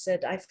arms and I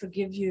said, I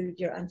forgive you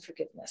your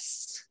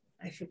unforgiveness.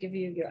 I forgive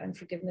you your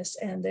unforgiveness.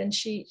 And then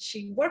she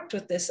worked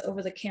with this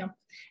over the camp,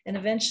 and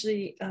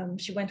eventually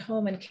she went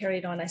home and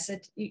carried on. I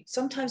said,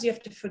 sometimes you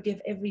have to forgive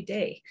every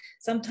day,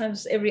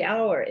 sometimes every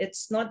hour.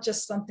 It's not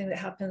just something that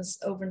happens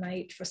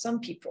overnight for some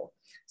people.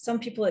 Some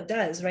people it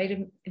does,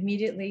 right?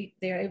 Immediately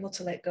they're able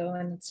to let go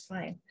and it's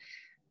fine.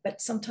 But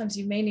sometimes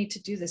you may need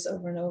to do this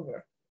over and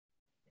over.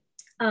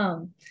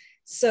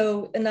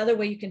 So another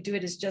way you can do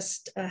it is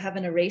just have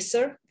an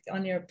eraser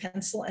on your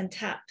pencil and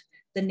tap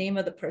the name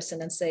of the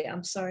person and say,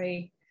 I'm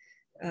sorry,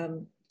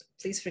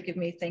 please forgive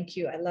me, thank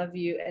you, I love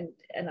you.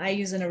 And I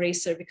use an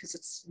eraser because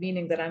it's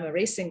meaning that I'm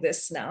erasing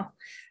this now.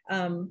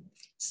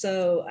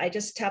 So I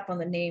just tap on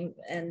the name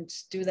and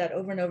do that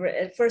over and over.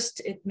 At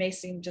first, it may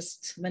seem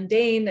just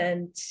mundane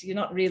and you're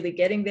not really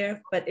getting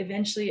there, but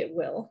eventually it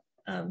will.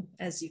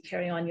 As you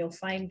carry on, you'll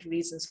find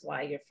reasons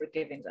why you're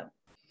forgiving them.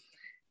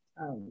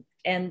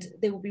 And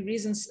there will be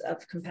reasons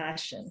of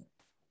compassion.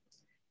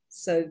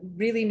 So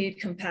really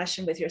need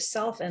compassion with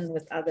yourself and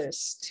with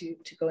others to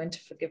go into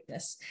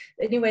forgiveness.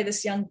 Anyway,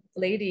 this young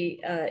lady,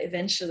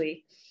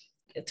 eventually,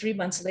 3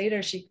 months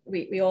later,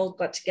 we all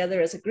got together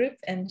as a group,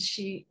 and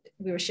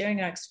we were sharing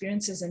our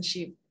experiences, and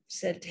she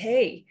said,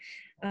 hey,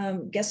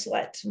 guess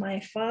what? My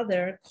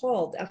father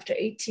called after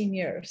 18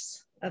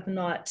 years of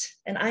not,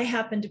 and I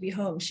happened to be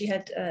home.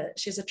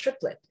 She's a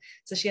triplet.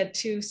 So she had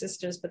 2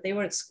 sisters, but they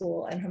were at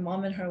school, and her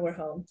mom and her were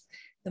home.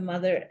 The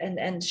mother,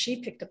 and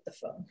she picked up the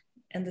phone.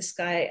 And this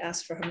guy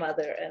asked for her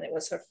mother, and it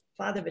was her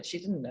father, but she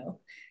didn't know.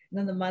 And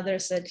then the mother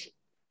said,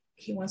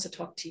 he wants to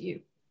talk to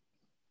you.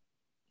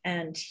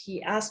 And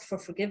he asked for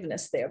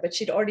forgiveness there, but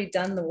she'd already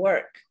done the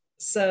work.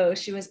 So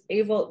she was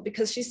able,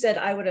 because she said,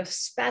 I would have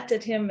spat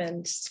at him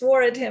and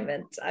swore at him,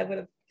 and I would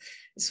have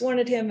sworn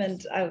at him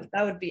and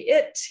that would be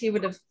it.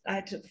 I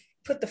had to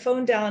put the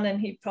phone down and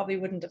he probably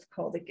wouldn't have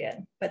called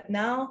again. But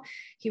now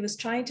he was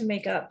trying to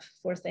make up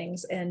for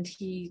things, and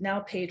he now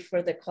paid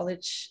for the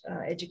college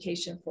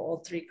education for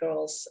all 3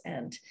 girls,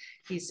 and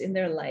he's in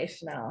their life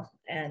now.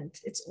 And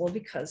it's all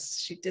because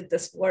she did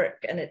this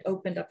work, and it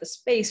opened up a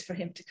space for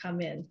him to come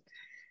in,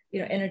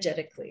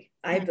 energetically,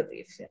 I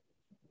believe.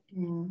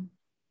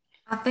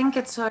 I think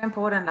it's so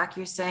important, like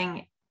you're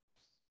saying,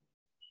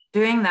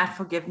 doing that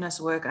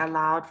forgiveness work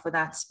allowed for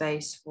that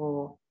space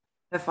for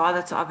her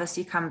father to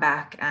obviously come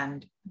back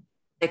and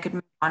they could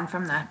move on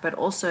from that. But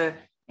also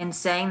in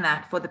saying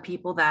that, for the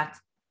people that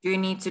do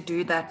need to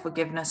do that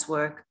forgiveness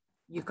work,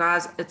 you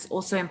guys, it's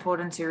also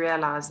important to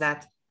realize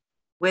that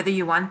whether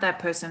you want that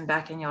person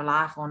back in your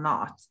life or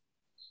not,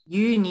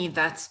 you need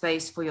that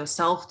space for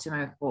yourself to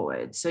move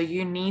forward. So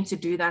you need to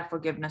do that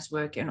forgiveness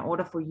work in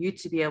order for you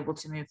to be able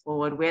to move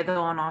forward, whether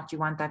or not you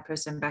want that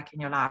person back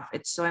in your life.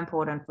 It's so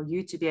important for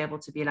you to be able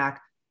to be like,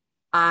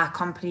 I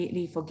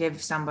completely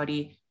forgive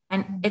somebody.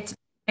 And it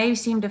may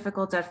seem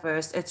difficult at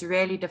first. It's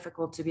really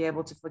difficult to be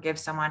able to forgive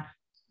someone.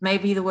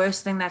 Maybe the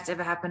worst thing that's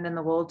ever happened in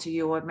the world to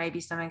you, or it may be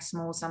something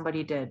small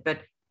somebody did, but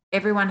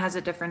everyone has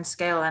a different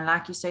scale. And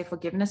like you say,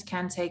 forgiveness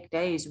can take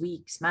days,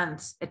 weeks,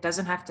 months. It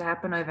doesn't have to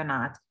happen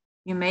overnight.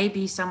 You may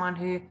be someone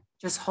who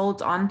just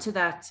holds on to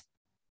that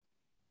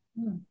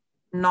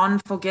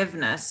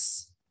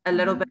non-forgiveness a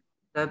little bit,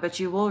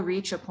 but you will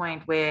reach a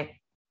point where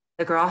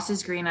the grass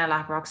is greener,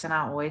 like Roxanne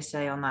and I always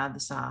say, on the other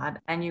side,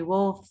 and you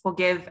will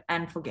forgive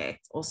and forget.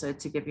 Also,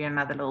 to give you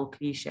another little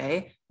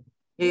cliche,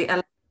 you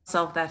allow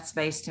yourself that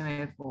space to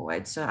move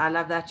forward. So I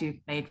love that you've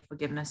made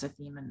forgiveness a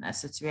theme in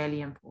this. It's really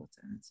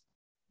important.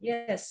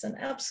 Yes, and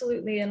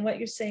absolutely. And what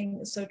you're saying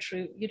is so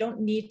true. You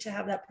don't need to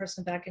have that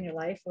person back in your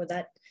life or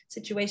that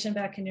situation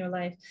back in your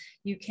life.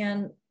 You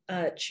can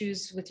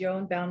choose with your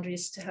own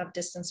boundaries to have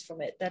distance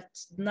from it.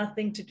 That's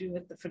nothing to do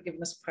with the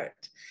forgiveness part.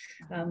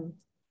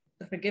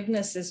 The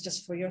forgiveness is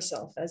just for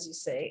yourself, as you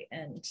say,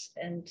 and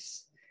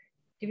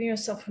giving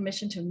yourself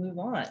permission to move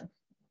on.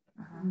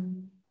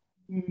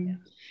 Yeah.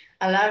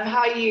 I love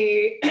how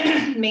you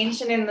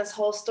mentioned in this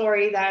whole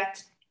story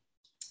that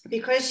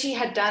because she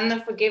had done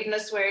the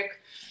forgiveness work,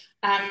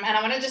 and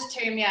I want to just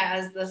term you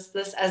as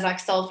this as like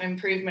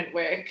self-improvement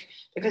work,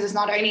 because it's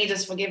not only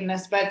just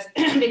forgiveness, but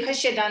because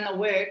she had done the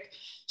work,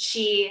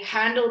 she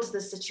handled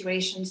the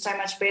situation so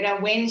much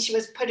better when she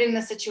was put in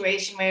the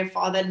situation where her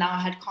father now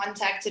had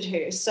contacted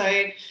her. So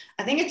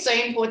I think it's so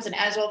important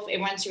as well for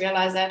everyone to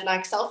realize that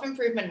like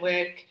self-improvement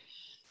work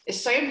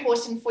is so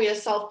important for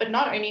yourself, but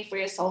not only for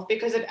yourself,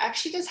 because it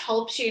actually just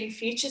helps you in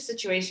future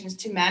situations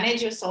to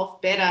manage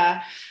yourself better,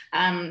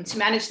 to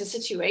manage the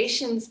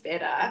situations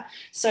better,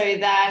 so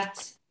that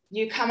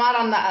you come out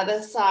on the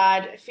other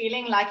side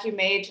feeling like you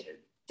made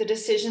the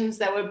decisions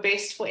that were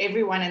best for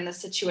everyone in the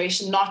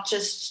situation, not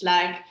just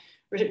like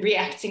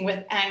reacting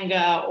with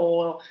anger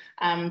or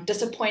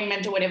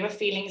disappointment or whatever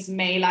feelings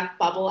may like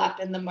bubble up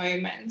in the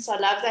moment. So I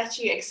love that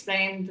you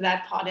explained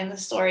that part in the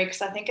story,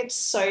 because I think it's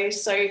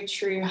so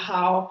true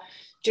how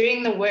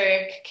doing the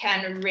work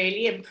can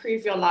really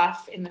improve your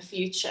life in the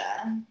future.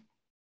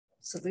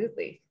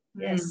 Absolutely.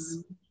 Yes.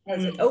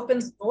 As it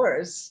opens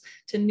doors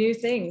to new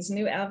things,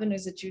 new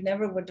avenues that you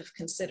never would have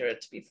considered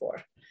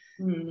before.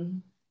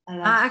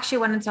 I actually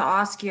wanted to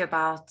ask you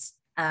about,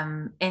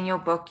 in your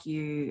book,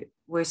 you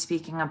were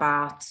speaking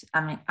about,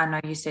 I mean, I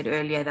know you said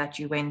earlier that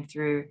you went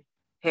through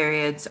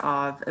periods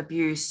of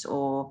abuse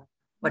or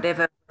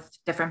whatever with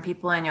different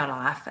people in your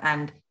life.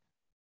 And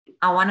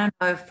I want to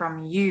know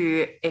from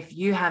you if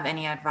you have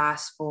any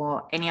advice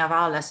for any of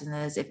our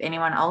listeners, if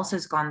anyone else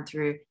has gone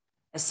through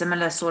a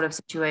similar sort of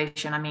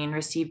situation, I mean,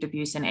 received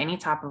abuse in any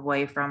type of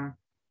way from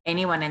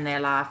anyone in their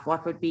life,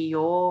 what would be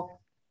your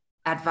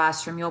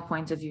advice from your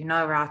point of view,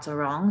 no right or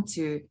wrong,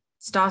 to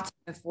start to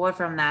move forward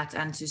from that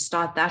and to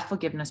start that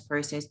forgiveness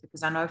process?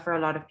 Because I know for a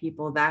lot of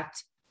people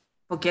that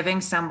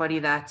forgiving somebody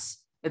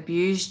that's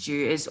abused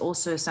you is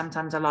also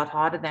sometimes a lot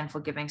harder than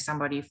forgiving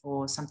somebody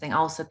for something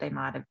else that they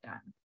might have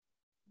done.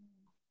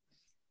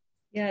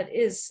 Yeah, it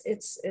is.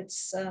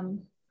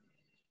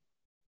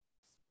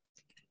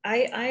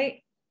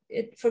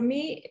 For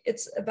me,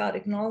 it's about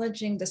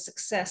acknowledging the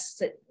success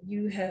that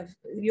you have,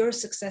 your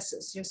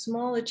successes, your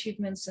small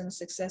achievements and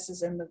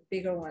successes, and the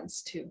bigger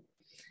ones too.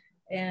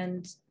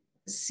 And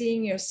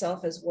seeing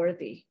yourself as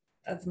worthy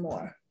of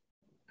more,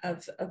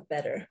 of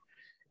better.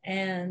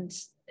 And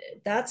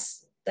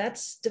that's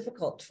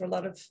difficult for a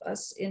lot of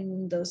us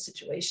in those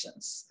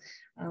situations.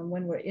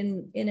 When we're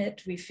in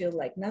it, we feel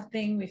like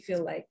nothing. We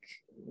feel like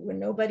we're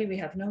nobody. We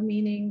have no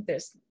meaning.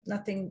 There's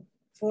nothing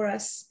for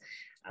us.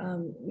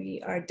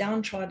 We are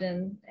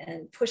downtrodden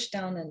and pushed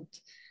down,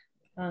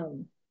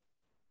 and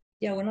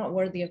we're not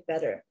worthy of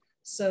better.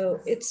 So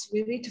it's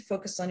really to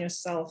focus on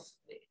yourself,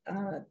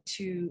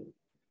 to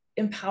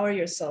empower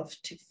yourself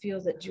to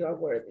feel that you are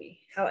worthy,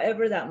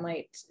 however that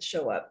might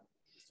show up.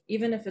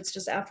 Even if it's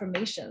just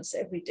affirmations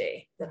every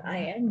day that I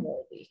am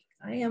worthy.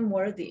 I am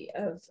worthy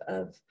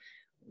of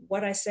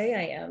what I say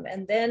I am.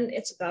 And then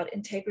it's about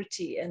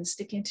integrity and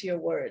sticking to your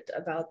word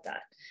about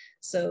that.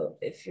 So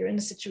if you're in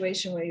a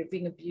situation where you're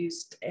being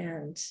abused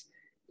and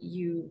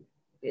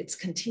it's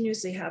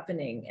continuously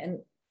happening, and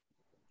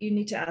you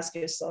need to ask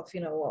yourself,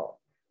 well,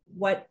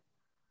 what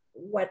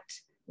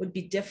would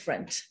be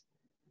different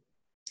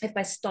if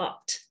I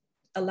stopped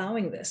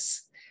allowing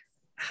this?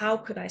 How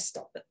could I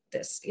stop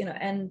this?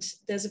 And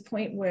there's a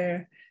point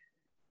where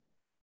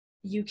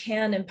you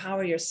can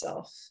empower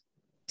yourself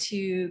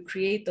to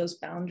create those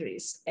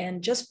boundaries.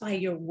 And just by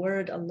your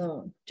word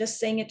alone, just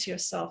saying it to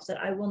yourself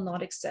that I will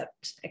not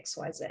accept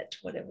XYZ,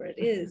 whatever it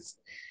is.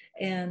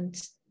 And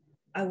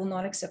I will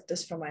not accept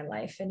this for my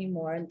life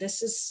anymore. And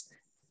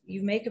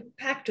you make a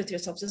pact with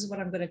yourself. This is what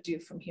I'm going to do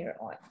from here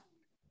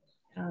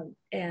on.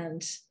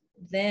 And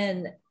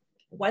then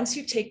once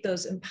you take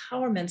those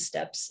empowerment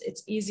steps,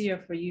 it's easier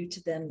for you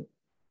to then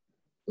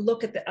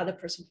look at the other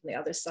person from the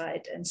other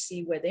side and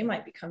see where they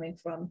might be coming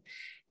from.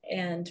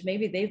 And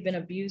maybe they've been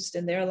abused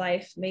in their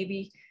life.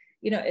 Maybe,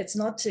 it's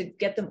not to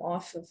get them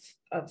off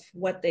of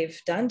what they've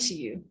done to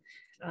you.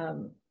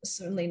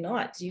 Certainly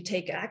not. You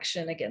take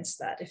action against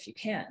that if you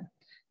can,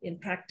 in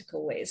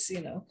practical ways,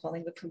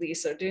 calling the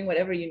police or doing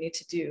whatever you need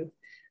to do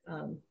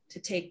to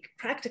take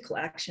practical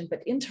action.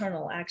 But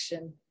internal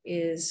action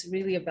is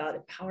really about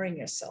empowering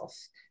yourself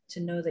to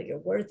know that you're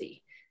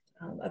worthy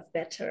of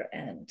better,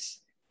 and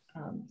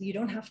you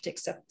don't have to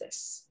accept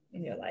this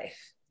in your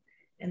life.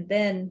 And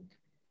then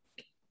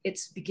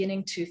it's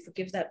beginning to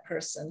forgive that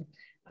person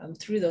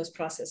through those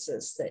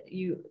processes that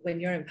when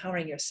you're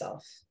empowering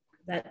yourself,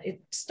 that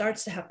it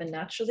starts to happen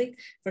naturally.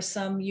 For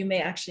some, you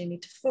may actually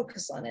need to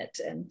focus on it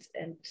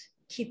and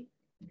keep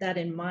that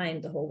in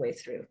mind the whole way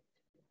through.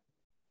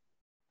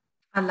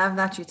 I love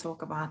that you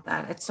talk about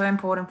that. It's so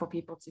important for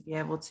people to be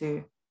able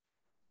to,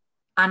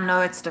 I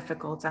know it's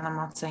difficult, and I'm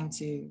not saying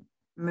to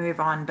move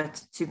on,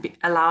 but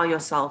allow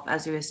yourself,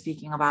 as we were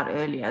speaking about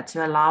earlier,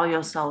 to allow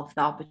yourself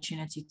the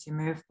opportunity to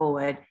move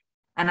forward.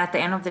 And at the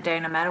end of the day,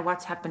 no matter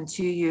what's happened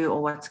to you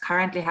or what's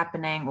currently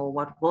happening or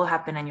what will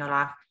happen in your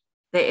life,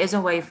 there is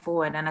a way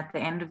forward. And at the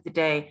end of the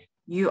day,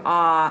 you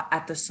are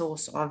at the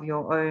source of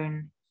your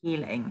own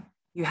healing.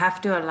 You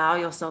have to allow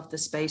yourself the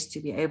space to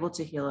be able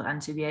to heal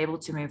and to be able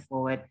to move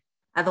forward.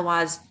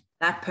 Otherwise,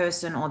 that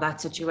person or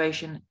that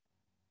situation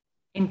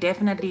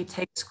indefinitely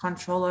takes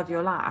control of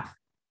your life.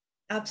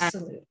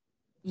 Absolutely. And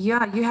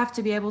yeah, you have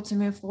to be able to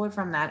move forward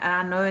from that. And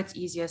I know it's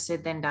easier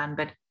said than done,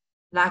 but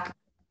like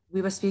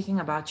we were speaking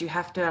about, you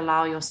have to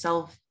allow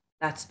yourself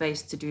that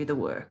space to do the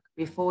work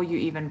before you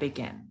even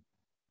begin.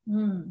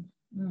 Mm.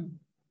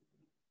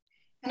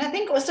 And I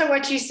think also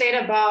what you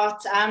said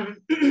about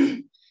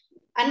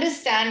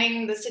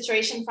understanding the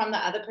situation from the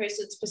other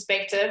person's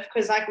perspective,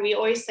 because like we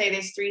always say,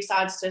 there's three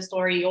sides to a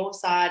story: your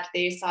side,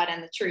 their side,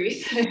 and the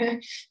truth.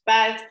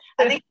 But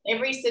I think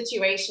every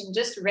situation,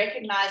 just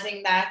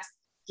recognizing that,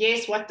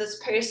 yes, what this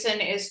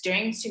person is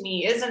doing to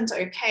me isn't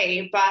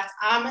okay, but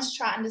I must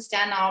try to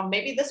understand now,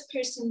 maybe this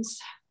person's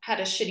had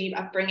a shitty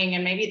upbringing,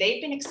 and maybe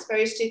they've been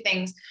exposed to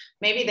things.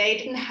 Maybe they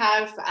didn't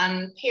have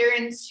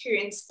parents who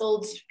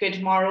instilled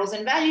good morals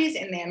and values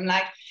in them.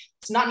 Like,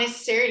 it's not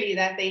necessarily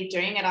that they're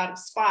doing it out of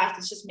spite.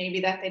 It's just maybe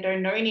that they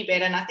don't know any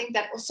better. And I think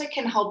that also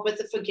can help with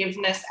the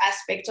forgiveness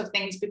aspect of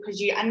things, because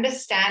you're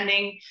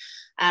understanding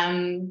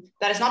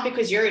that it's not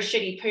because you're a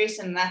shitty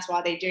person, that's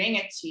why they're doing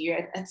it to you.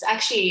 It's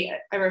actually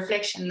a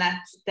reflection that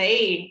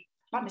they,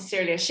 not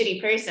necessarily a shitty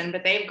person,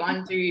 but they've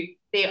gone through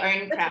their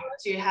own crap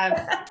to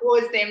have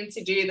caused them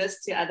to do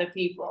this to other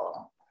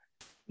people.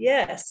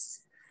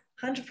 Yes,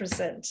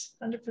 100%,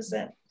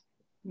 100%.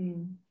 I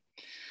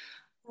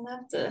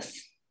love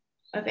this.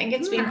 I think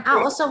it's been.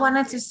 I also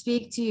wanted to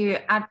speak to you.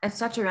 It's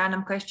such a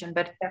random question,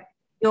 but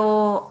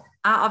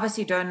I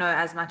obviously don't know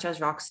as much as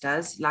Rox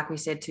does, like we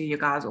said to you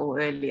guys all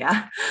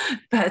earlier.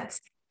 But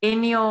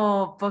in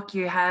your book,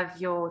 you have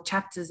your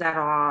chapters that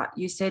are,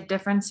 you said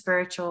different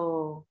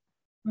spiritual.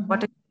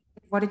 Mm-hmm.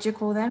 What did you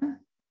call them?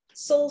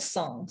 Soul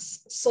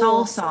songs.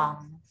 Soul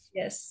songs.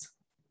 Yes.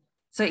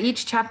 So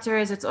each chapter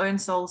is its own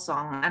soul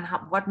song. And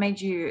what made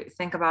you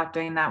think about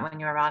doing that when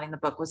you were writing the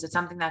book? Was it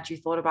something that you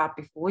thought about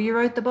before you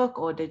wrote the book,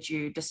 or did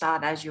you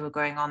decide as you were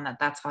going on that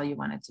that's how you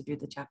wanted to do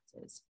the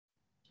chapters?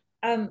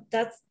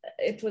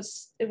 It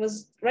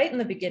was right in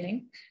the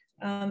beginning.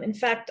 In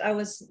fact, I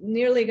was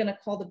nearly going to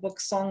call the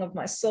book Song of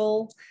My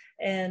Soul,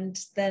 and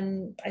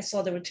then I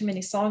saw there were too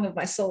many Song of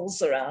My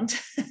Souls around.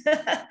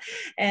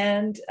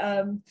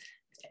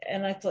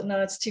 And I thought,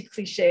 no, it's too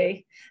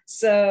cliche.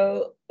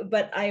 So,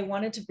 but I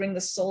wanted to bring the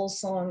soul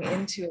song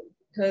into it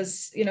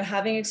because,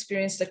 having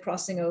experienced the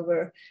crossing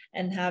over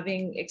and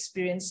having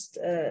experienced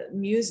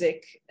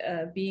music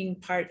being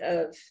part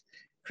of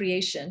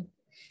creation,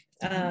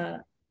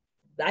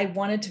 I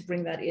wanted to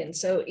bring that in.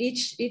 So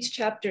each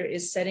chapter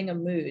is setting a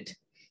mood.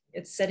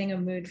 It's setting a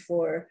mood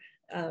for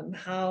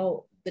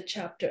how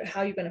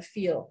you're going to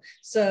feel.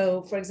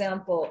 So, for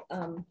example,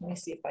 let me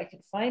see if I can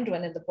find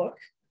one in the book.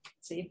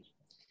 Let's see.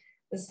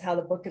 This is how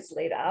the book is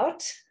laid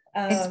out.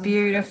 It's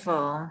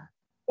beautiful.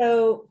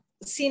 So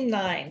scene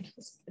 9,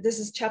 this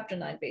is chapter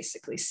 9,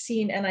 basically.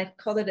 Scene, and I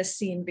call it a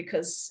scene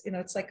because,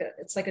 it's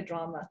like a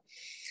drama.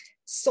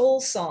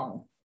 Soul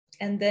song.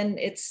 and then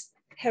it's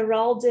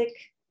heraldic,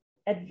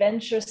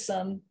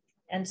 adventuresome,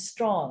 and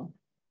strong.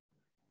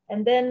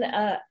 And then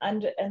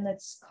and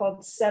it's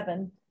called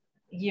 7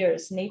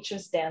 years,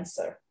 nature's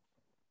dancer.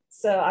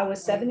 So I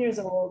was 7 years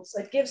old.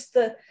 So it gives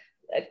the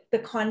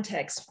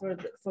context for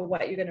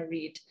what you're going to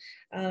read.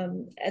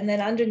 And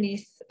then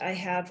underneath, I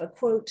have a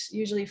quote,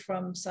 usually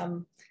from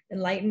some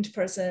enlightened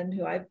person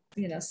who I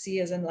see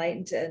as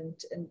enlightened,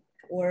 and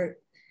or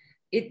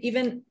it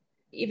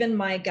even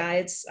my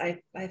guides,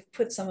 I've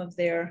put some of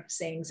their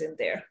sayings in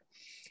there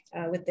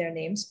with their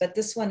names. But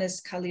this one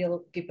is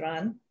Khalil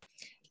Gibran.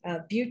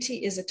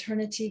 Beauty is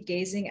eternity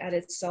gazing at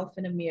itself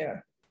in a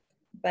mirror,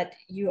 but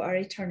you are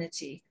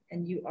eternity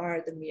and you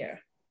are the mirror.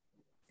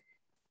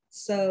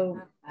 So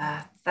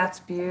that's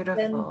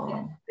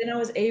beautiful. Then I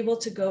was able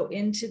to go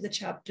into the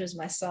chapters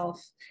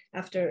myself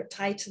after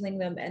titling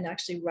them and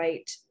actually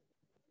write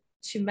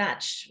to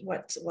match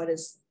what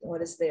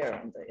is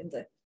there in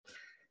the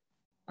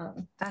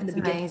that's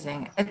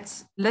amazing.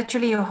 It's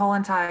literally your whole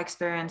entire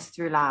experience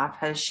through life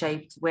has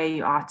shaped where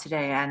you are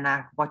today and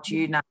like what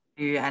you now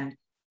do. And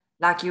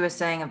like you were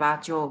saying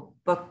about your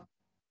book,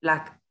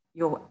 like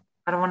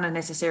I don't want to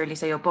necessarily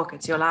say your book,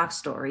 it's your life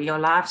story. Your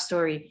life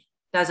story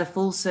does a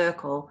full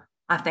circle.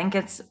 I think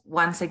it's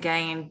once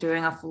again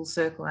doing a full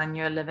circle, and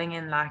you're living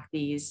in like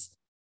these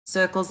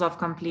circles of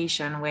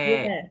completion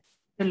where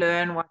to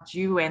learn what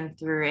you went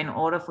through in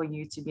order for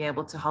you to be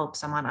able to help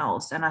someone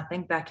else. And I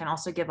think that can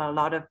also give a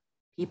lot of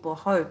people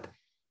hope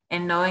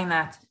in knowing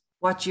that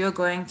what you're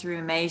going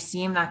through may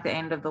seem like the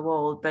end of the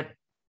world, but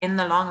in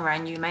the long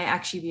run, you may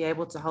actually be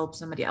able to help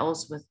somebody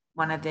else with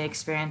one of the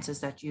experiences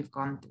that you've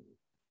gone through.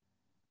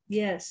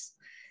 Yes,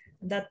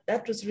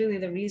 that was really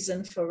the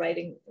reason for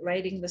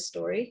writing the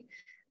story.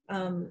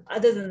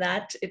 Other than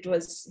that, it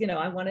was,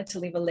 I wanted to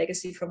leave a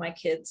legacy for my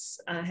kids.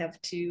 I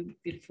have 2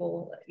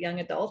 beautiful young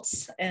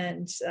adults,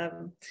 and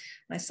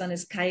my son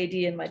is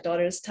Kaidi and my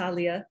daughter is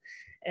Talia,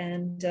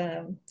 and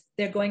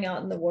they're going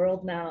out in the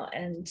world now.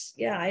 And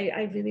yeah,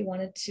 I really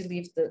wanted to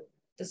leave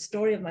the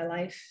story of my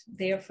life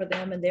there for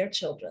them and their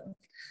children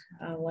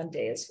one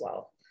day as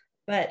well.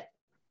 But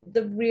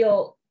the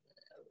real,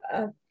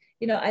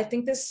 I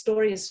think this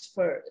story is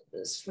for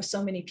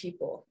so many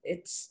people.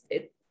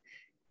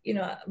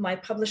 My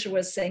publisher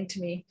was saying to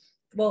me,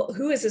 well,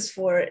 who is this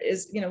for?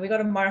 We got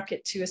to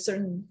market to a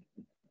certain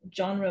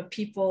genre of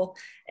people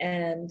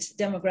and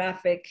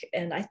demographic.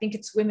 And I think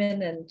it's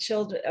women and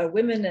children,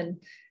 women and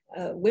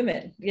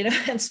women,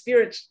 and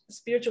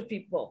spiritual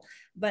people.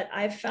 But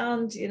I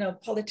found,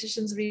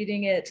 politicians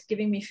reading it,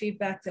 giving me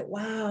feedback that,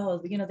 wow,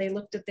 they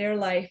looked at their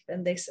life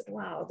and they said,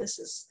 wow, this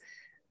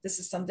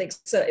is something.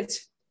 So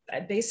it's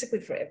basically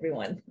for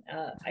everyone.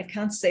 I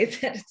can't say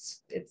that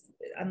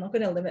I'm not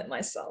going to limit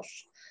myself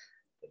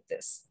with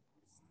this.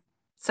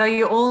 So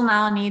you all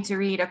now need to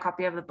read a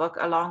copy of the book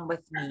along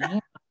with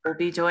me. We'll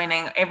be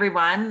joining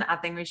everyone. I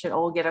think we should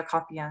all get a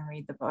copy and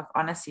read the book.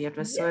 Honestly, it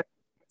was so good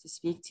to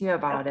speak to you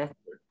about it.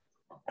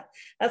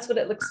 That's what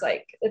it looks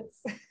like.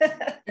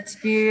 It's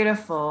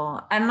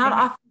beautiful. And not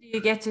often do you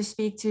get to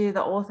speak to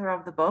the author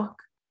of the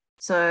book.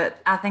 So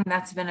I think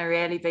that's been a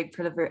really big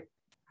privilege.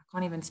 I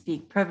can't even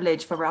speak.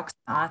 Privilege for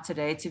Roxanne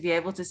today to be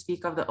able to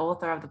speak of the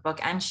author of the book.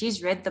 And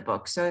she's read the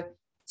book. So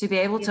to be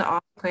able to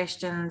ask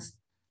questions,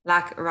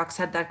 like Rox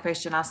had that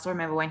question. I still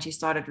remember when she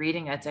started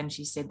reading it and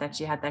she said that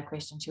she had that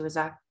question. She was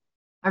like,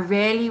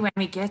 when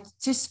we get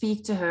to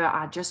speak to her,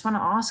 I just want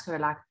to ask her,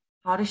 like,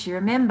 how does she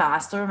remember? I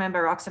still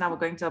remember Rox and I were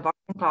going to a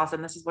boxing class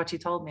and this is what she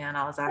told me. And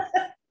I was like,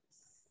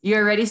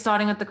 you're already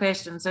starting with the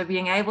question. So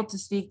being able to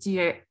speak to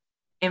you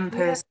in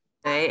person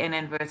today, in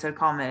inverted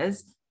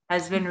commas,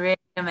 has been really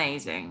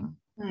amazing.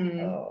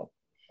 Oh,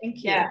 thank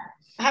you. Yeah.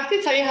 I have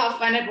to tell you how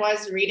fun it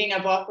was reading a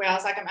book where I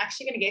was like, I'm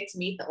actually going to get to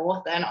meet the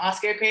author and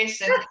ask her a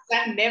question.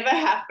 That never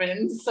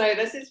happens. So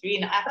this has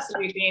been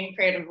absolutely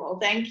incredible.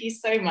 Thank you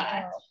so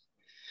much. Oh,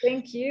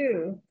 thank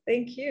you.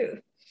 Thank you.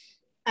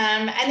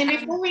 And then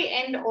before we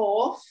end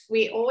off,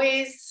 we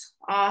always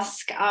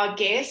ask our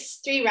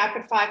guests 3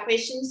 rapid fire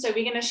questions. So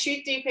we're going to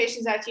shoot 3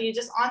 questions at you.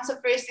 Just answer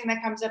first thing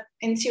that comes up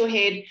into your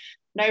head.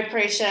 No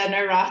pressure,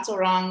 no right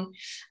or wrong.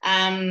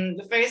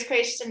 The first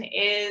question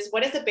is,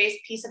 what is the best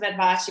piece of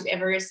advice you've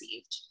ever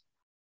received?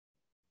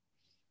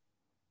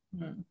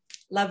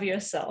 Love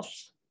yourself.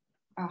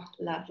 Oh,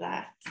 love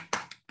that.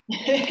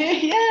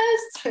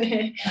 Yes.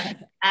 And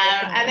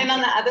then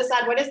on the other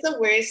side, what is the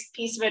worst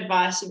piece of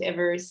advice you've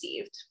ever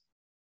received?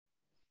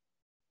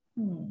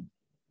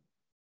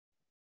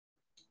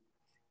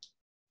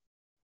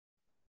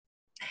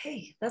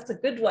 Hey, that's a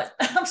good one.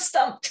 I'm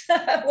stumped.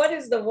 What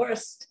is the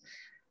worst?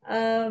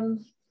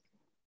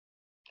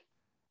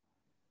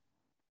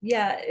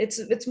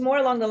 It's more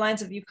along the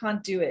lines of you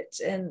can't do it,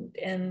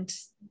 and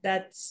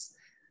that's,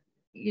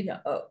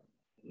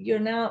 you're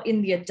now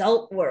in the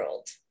adult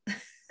world,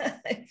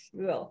 if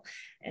you will,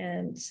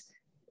 and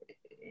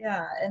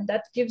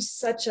that gives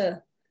such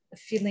a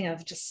feeling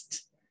of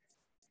just,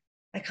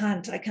 I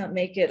can't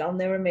make it. I'll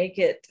never make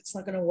it. It's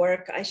not going to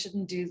work. I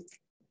shouldn't do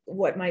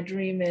what my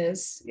dream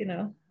is,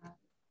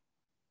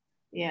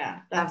 Yeah,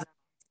 that's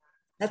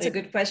That's a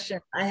good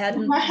question. I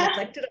hadn't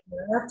reflected on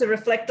it. I have to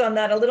reflect on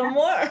that a little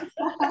more.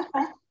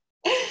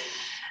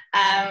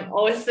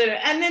 Awesome.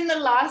 And then the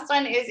last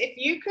one is, if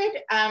you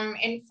could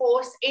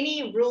enforce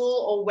any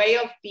rule or way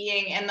of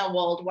being in the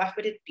world, what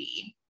would it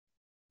be?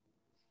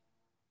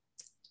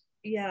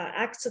 Yeah,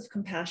 acts of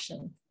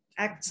compassion,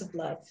 acts of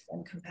love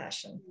and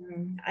compassion.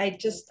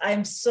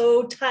 I'm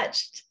so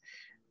touched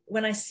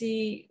when I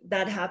see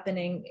that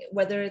happening,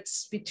 whether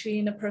it's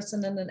between a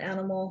person and an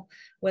animal,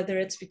 whether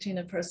it's between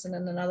a person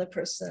and another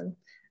person,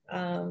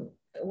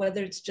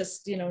 whether it's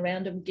just,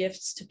 random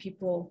gifts to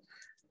people.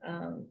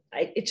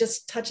 It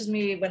just touches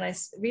me when I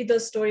read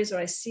those stories or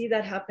I see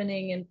that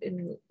happening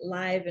in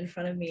live in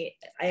front of me.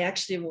 I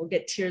actually will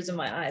get tears in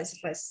my eyes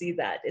if I see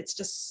that. It's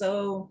just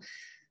so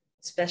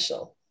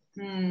special.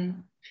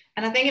 And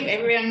I think if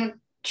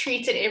everyone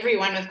treated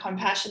everyone with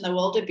compassion, the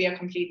world would be a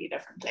completely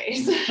different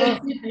place.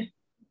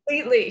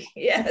 Completely,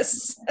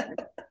 yes.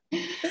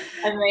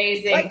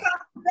 Amazing. Like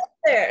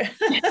there.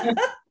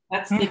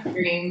 That's the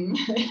dream.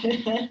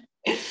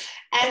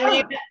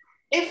 And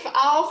if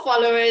our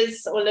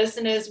followers or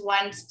listeners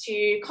want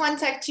to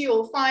contact you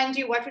or find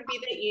you, what would be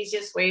the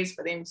easiest ways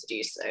for them to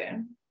do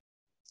so?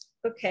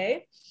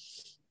 Okay.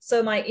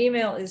 So my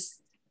email is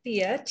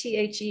Thea,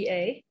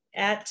 Thea,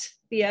 at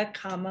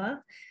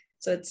theakama.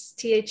 So it's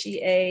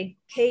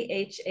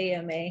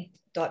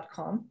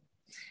TheaKhama.com.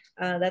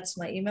 That's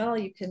my email.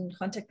 You can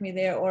contact me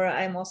there, or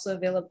I'm also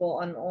available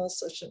on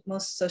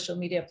most social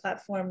media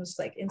platforms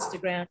like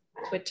Instagram,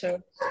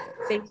 Twitter,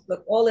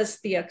 Facebook. All is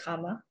Thea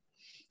Kama,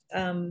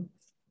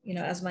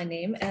 as my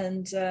name.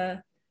 And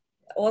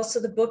also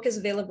the book is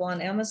available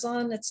on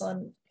Amazon. It's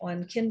on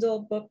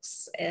Kindle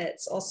books.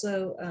 It's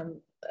also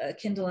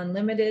Kindle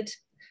Unlimited.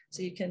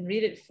 So you can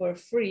read it for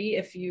free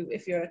if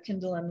you're a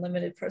Kindle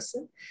Unlimited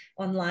person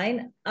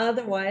online.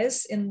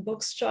 Otherwise, in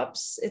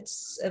bookshops,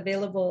 it's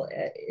available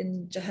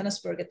in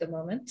Johannesburg at the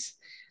moment.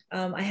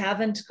 I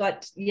haven't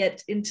got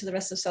yet into the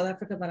rest of South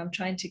Africa, but I'm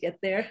trying to get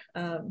there,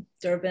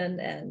 Durban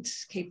and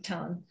Cape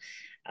Town.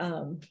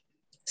 And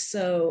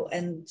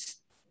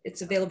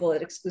it's available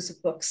at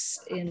Exclusive Books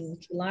in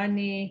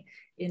Killarney,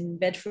 in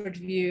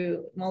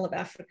Bedfordview, Mall of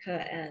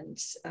Africa, and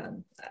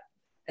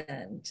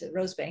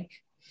Rosebank.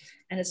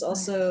 And it's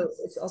also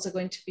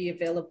going to be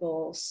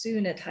available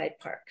soon at Hyde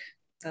Park,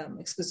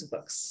 Exclusive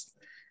Books.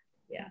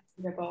 Yeah.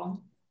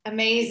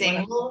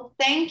 Amazing. Well,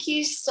 thank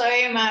you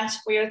so much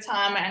for your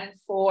time and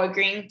for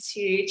agreeing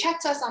to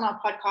chat to us on our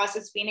podcast.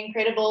 It's been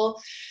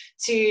incredible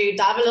to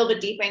dive a little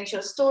bit deeper into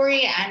your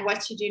story and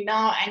what you do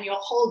now and your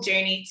whole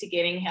journey to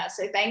getting here.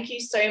 So thank you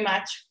so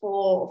much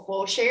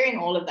for sharing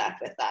all of that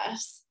with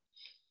us.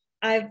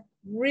 I've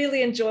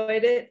really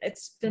enjoyed it.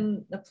 It's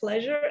been a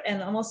pleasure.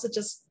 And I'm also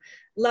just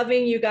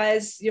loving you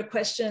guys, your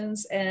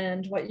questions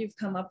and what you've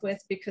come up with,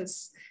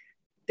 because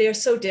they're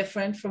so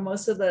different from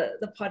most of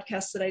the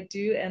podcasts that I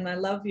do. And I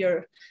love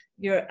your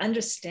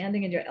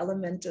understanding and your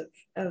element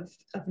of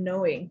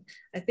knowing.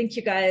 I think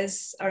you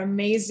guys are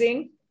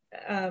amazing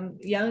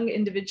young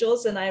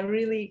individuals. And I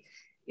really,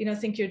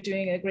 think you're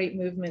doing a great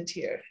movement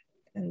here,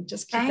 and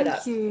just keep it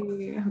up. Thank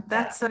you.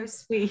 That's so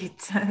sweet.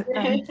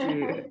 Thank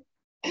you.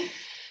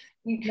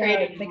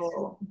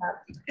 Incredible.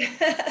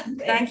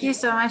 Thank you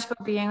so much for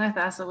being with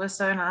us. It was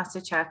so nice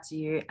to chat to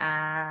you,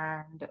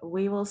 and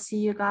we will see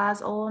you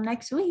guys all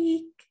next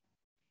week.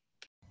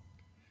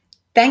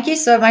 Thank you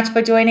so much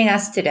for joining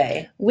us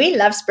today. We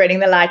love spreading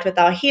the light with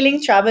our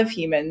healing tribe of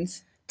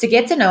humans. To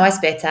get to know us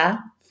better,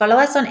 follow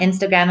us on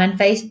Instagram and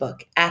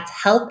Facebook at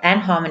Health and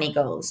Harmony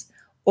Goals,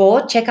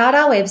 or check out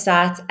our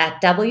website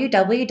at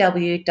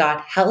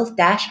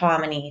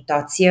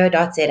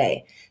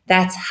www.health-harmony.co.za.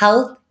 That's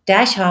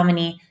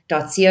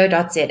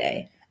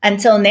health-harmony.co.za.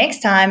 Until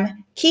next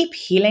time, keep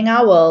healing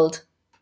our world.